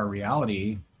creators of our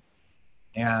reality,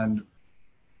 and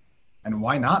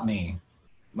why not me?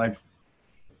 Like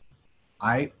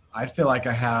I feel like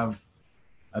I have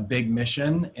a big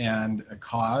mission and a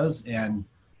cause, and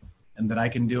that I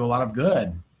can do a lot of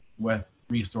good with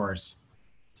resource.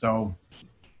 So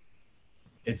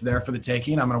it's there for the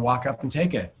taking. I'm going to walk up and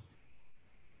take it.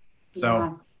 So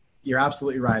yeah. You're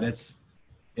absolutely right. It's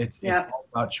all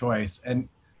about choice. And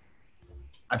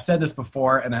I've said this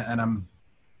before, and I'm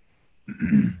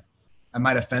I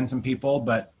might offend some people,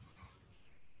 but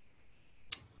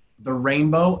the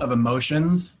rainbow of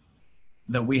emotions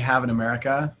that we have in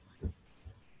America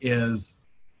is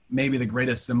maybe the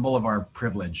greatest symbol of our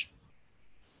privilege.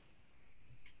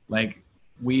 Like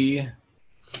we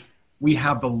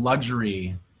have the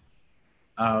luxury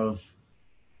of,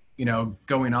 you know,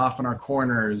 going off in our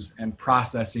corners and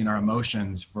processing our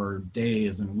emotions for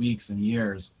days and weeks and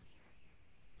years.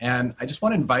 And I just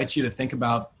want to invite you to think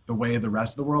about the way the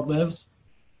rest of the world lives.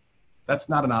 That's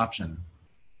not an option.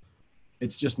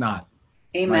 It's just not.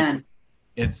 Amen.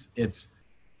 Like, it's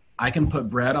I can put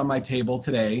bread on my table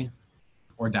today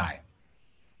or die.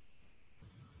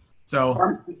 So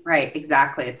right,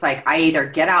 exactly. It's like I either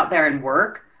get out there and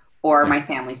work or my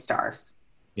family starves.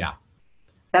 Yeah.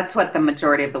 That's what the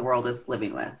majority of the world is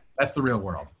living with. That's the real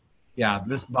world. Yeah,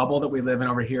 this bubble that we live in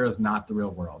over here is not the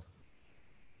real world.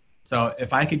 So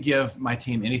if I could give my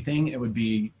team anything, it would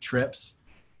be trips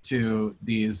to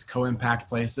these co-impact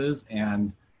places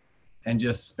and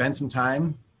just spend some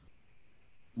time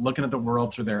looking at the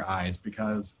world through their eyes,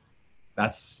 because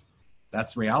that's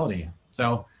reality.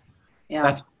 So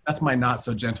yeah, that's my not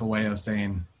so gentle way of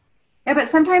saying. Yeah, but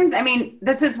sometimes, I mean,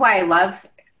 this is why I love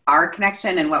our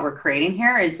connection and what we're creating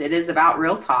here is it is about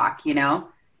real talk, you know,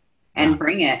 and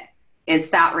bring it. It's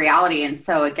that reality. And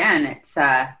so again, it's,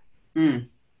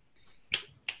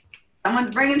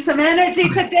 someone's bringing some energy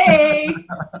today.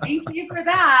 Thank you for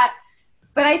that.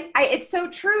 But I it's so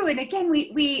true. And again,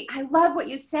 I love what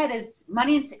you said is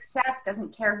money and success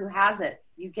doesn't care who has it.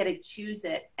 You get to choose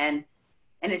it. And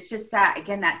it's just that,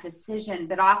 again, that decision.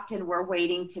 But often we're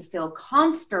waiting to feel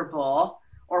comfortable,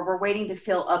 or we're waiting to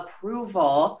feel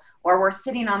approval, or we're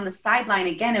sitting on the sideline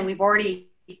again. And we've already,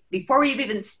 before we've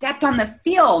even stepped on the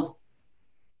field,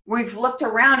 we've looked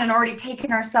around and already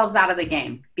taken ourselves out of the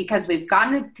game because we've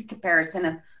gotten into comparison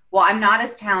of, well, I'm not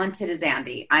as talented as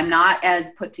Andy. I'm not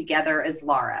as put together as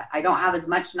Laura. I don't have as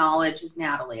much knowledge as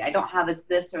Natalie. I don't have as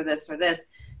this or this or this.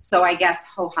 So I guess,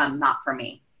 ho-hum, not for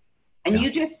me. And you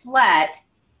just let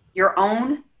your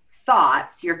own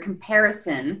thoughts, your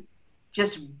comparison,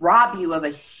 just rob you of a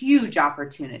huge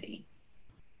opportunity.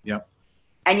 Yep.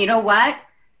 And you know what?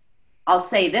 I'll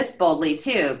say this boldly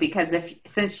too, because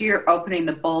since you're opening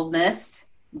the boldness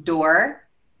door,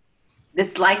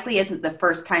 this likely isn't the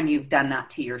first time you've done that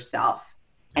to yourself.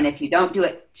 And if you don't do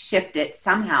it, shift it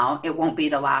somehow, it won't be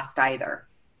the last either.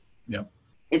 Yep.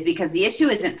 Is because the issue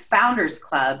isn't Founders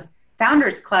Club.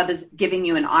 Founders Club is giving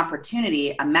you an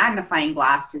opportunity, a magnifying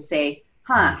glass to say,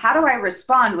 how do I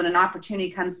respond when an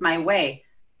opportunity comes my way?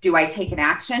 Do I take an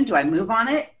action? Do I move on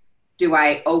it? Do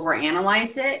I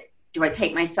overanalyze it? Do I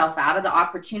take myself out of the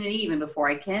opportunity even before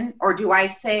I can? Or do I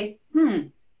say,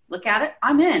 look at it,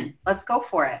 I'm in, let's go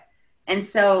for it. And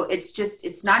so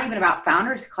it's not even about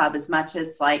Founders Club as much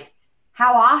as like,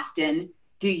 how often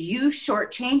do you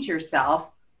shortchange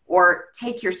yourself or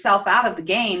take yourself out of the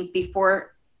game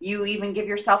before you even give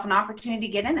yourself an opportunity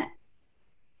to get in it?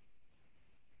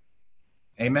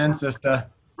 Amen, sister.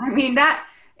 I mean,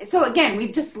 so again,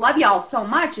 we just love y'all so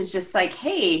much. It's just like,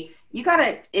 hey,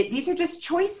 these are just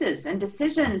choices and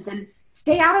decisions, and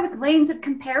stay out of the lanes of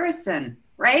comparison,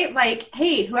 right? Like,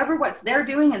 hey, whoever, what's they're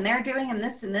doing and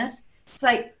this and this, it's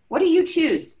like, what do you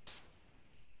choose?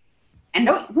 And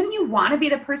wouldn't you want to be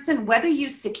the person, whether you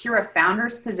secure a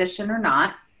founder's position or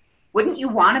not, wouldn't you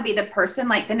want to be the person,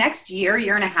 like the next year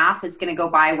and a half is going to go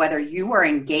by whether you are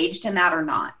engaged in that or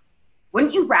not?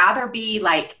 Wouldn't you rather be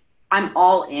like, I'm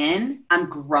all in, I'm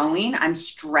growing, I'm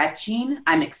stretching,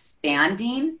 I'm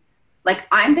expanding? Like,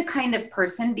 I'm the kind of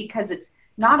person, because it's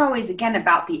not always, again,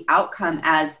 about the outcome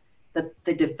as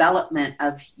the development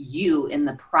of you in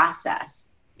the process.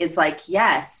 Is like,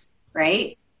 yes,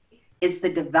 right? Is the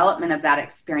development of that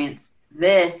experience.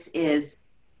 This is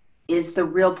the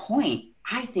real point,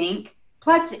 I think.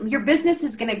 Plus, your business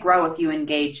is going to grow if you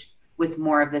engage with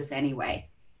more of this anyway.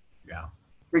 Yeah.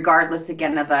 Regardless,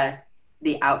 again, of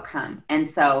the outcome. And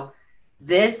so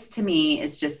this, to me,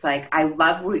 is just like, I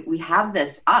love we have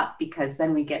this up, because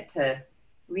then we get to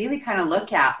really kind of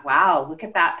look at, wow, look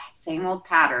at that same old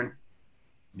pattern.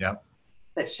 Yep.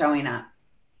 That's showing up.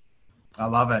 I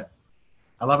love it.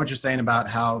 I love what you're saying about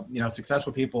how,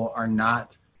 successful people are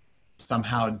not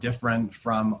somehow different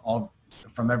from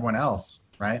everyone else,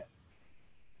 right?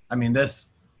 I mean, this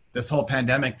whole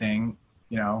pandemic thing,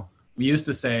 we used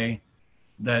to say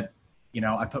that,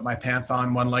 I put my pants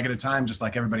on one leg at a time, just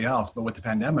like everybody else. But with the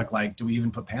pandemic, like, do we even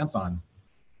put pants on?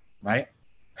 Right?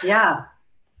 Yeah.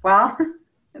 Well,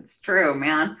 it's true,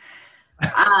 man.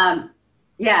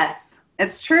 Yes,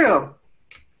 it's true.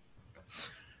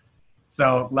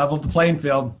 So levels the playing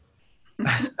field.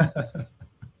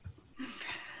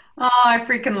 Oh, I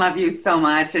freaking love you so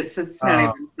much. It's just not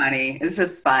even funny. It's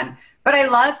just fun. But I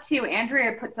love to,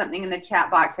 Andrea put something in the chat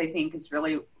box I think is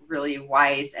really, really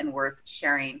wise and worth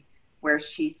sharing, where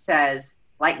she says,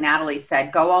 like Natalie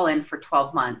said, go all in for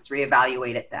 12 months,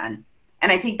 reevaluate it then.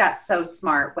 And I think that's so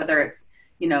smart, whether it's,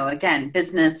 again,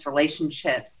 business,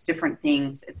 relationships, different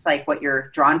things. It's like what you're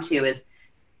drawn to is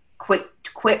quit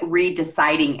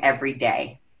redeciding every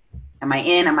day. Am I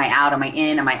in? Am I out? Am I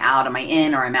in? Am I out? Am I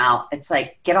in or I'm out? It's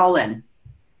like, get all in.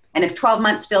 And if 12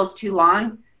 months feels too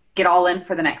long, get all in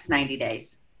for the next 90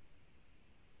 days.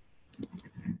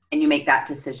 And you make that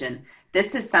decision.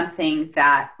 This is something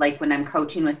that, like, when I'm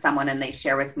coaching with someone and they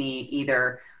share with me,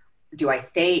 either do I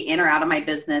stay in or out of my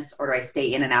business, or do I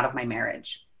stay in and out of my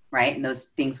marriage, right? And those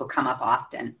things will come up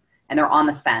often, and they're on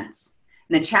the fence.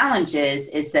 And the challenge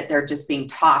is that they're just being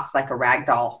tossed like a rag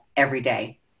doll every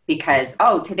day, because,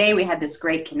 oh, today we had this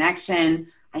great connection.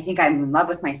 I think I'm in love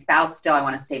with my spouse still. I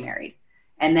want to stay married.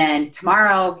 And then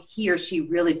tomorrow he or she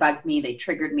really bugged me. They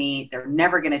triggered me. They're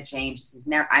never going to change.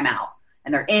 I'm out.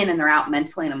 And they're in and they're out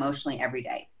mentally and emotionally every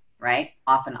day, right?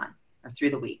 Off and on, or through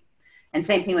the week. And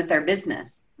same thing with their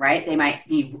business, right? They might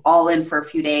be all in for a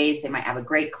few days. They might have a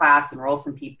great class, enroll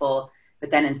some people,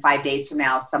 but then in 5 days from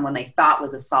now, someone they thought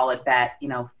was a solid bet,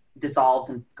 dissolves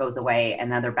and goes away.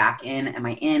 And then they're back in. Am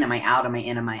I in? Am I out? Am I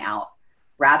in? Am I out?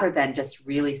 Rather than just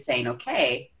really saying,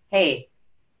 okay, hey,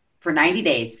 for 90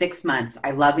 days, 6 months,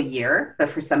 I love a year, but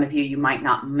for some of you, you might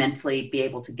not mentally be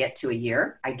able to get to a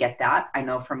year. I get that. I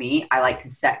know for me, I like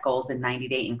to set goals in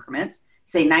 90-day increments.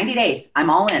 Say 90 days, I'm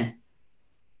all in.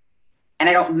 And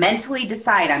I don't mentally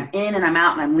decide I'm in and I'm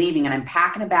out and I'm leaving and I'm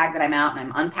packing a bag that I'm out and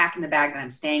I'm unpacking the bag that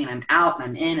I'm staying and I'm out and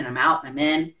I'm in and I'm out and I'm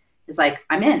in. It's like,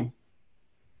 I'm in.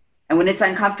 And when it's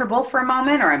uncomfortable for a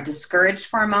moment, or I'm discouraged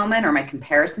for a moment, or my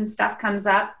comparison stuff comes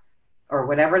up, or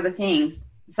whatever the things,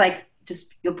 it's like,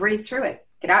 just, you'll breathe through it.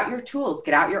 Get out your tools,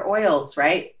 get out your oils,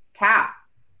 right? Tap,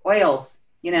 oils,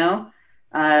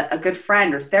 a good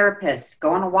friend or therapist,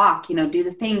 go on a walk, do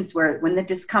the things where when the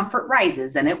discomfort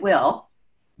rises, and it will,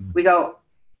 we go,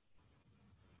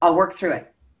 I'll work through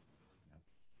it.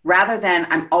 Rather than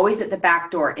I'm always at the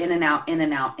back door, in and out, in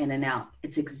and out, in and out.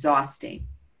 It's exhausting.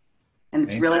 And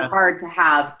it's really hard to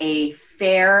have a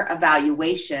fair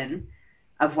evaluation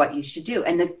of what you should do.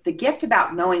 And the gift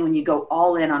about knowing when you go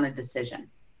all in on a decision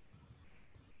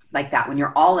like that, when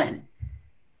you're all in,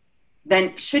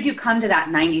 then should you come to that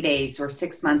 90 days or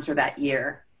 6 months or that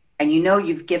year, and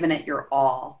you've given it your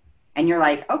all, and you're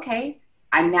like, okay,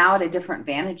 I'm now at a different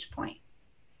vantage point.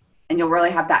 and you'll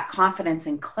really have that confidence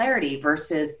and clarity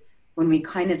versus when we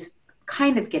kind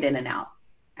of get in and out,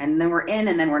 and then we're in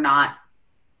and then we're not,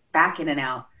 back in and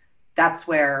out. That's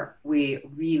where we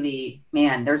really,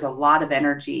 man, there's a lot of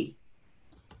energy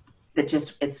that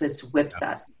just whips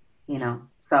us, you know?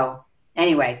 So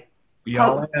anyway, Be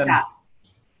all in. Yeah.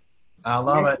 I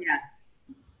love it. Yes.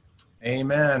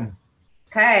 Amen.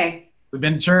 Okay. We've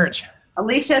been to church.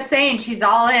 Alicia's saying she's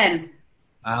all in.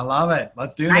 I love it.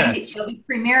 Let's do that. She'll be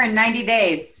premiere in 90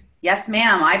 days. Yes,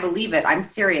 ma'am. I believe it. I'm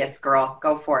serious, girl.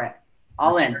 Go for it.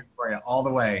 All in. For you, all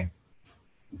the way.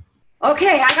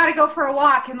 Okay, I got to go for a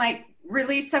walk and like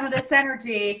release some of this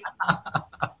energy.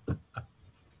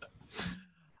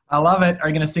 I love it. Are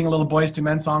you going to sing a little Boys to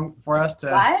Men song for us?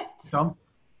 What?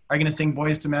 Are you going to sing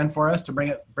Boys to Men for us to bring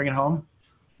it home?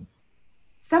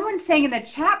 Someone's saying in the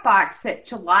chat box that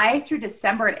July through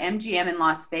December at MGM in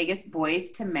Las Vegas,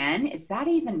 Boys to Men. Is that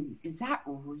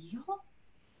real?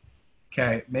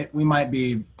 Okay, we might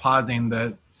be pausing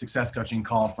the success coaching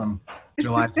call from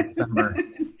July to December.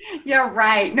 Yeah,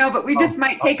 right. No, but we just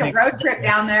might take a road trip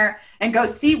down there and go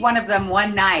see one of them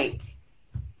one night.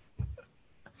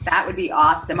 That would be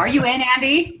awesome. Are you in,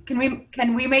 Andy? Can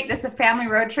we make this a family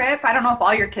road trip? I don't know if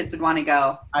all your kids would want to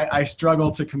go. I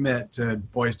struggle to commit to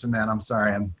Boys to Men. I'm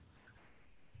sorry.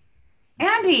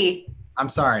 Andy. I'm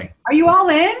sorry. Are you all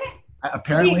in?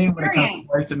 Apparently, when it comes to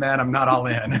Boys to Men, I'm not all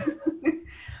in.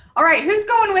 All right, who's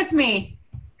going with me?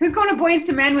 Who's going to Boys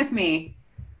to Men with me?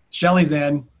 Shelly's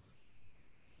in.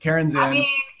 Karen's in. I mean,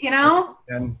 you know.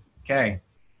 Okay.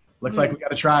 Looks like we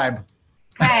got a tribe.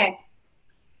 Okay.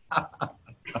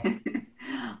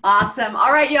 Awesome.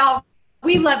 All right, y'all.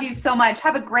 We love you so much.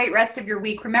 Have a great rest of your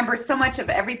week. Remember, so much of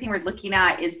everything we're looking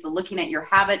at is looking at your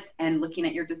habits and looking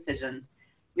at your decisions.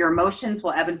 Your emotions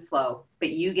will ebb and flow,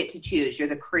 but you get to choose. You're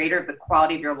the creator of the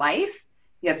quality of your life.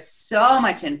 You have so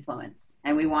much influence,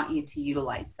 and we want you to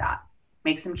utilize that.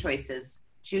 Make some choices.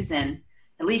 Choose in.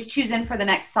 At least choose in for the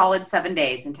next solid 7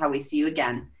 days until we see you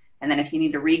again. And then if you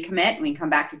need to recommit and we come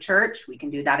back to church, we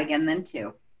can do that again then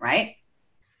too, right?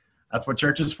 That's what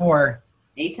church is for.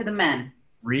 A to the men.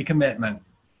 Recommitment.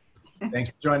 Thanks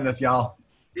for joining us, y'all.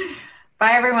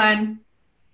 Bye, everyone.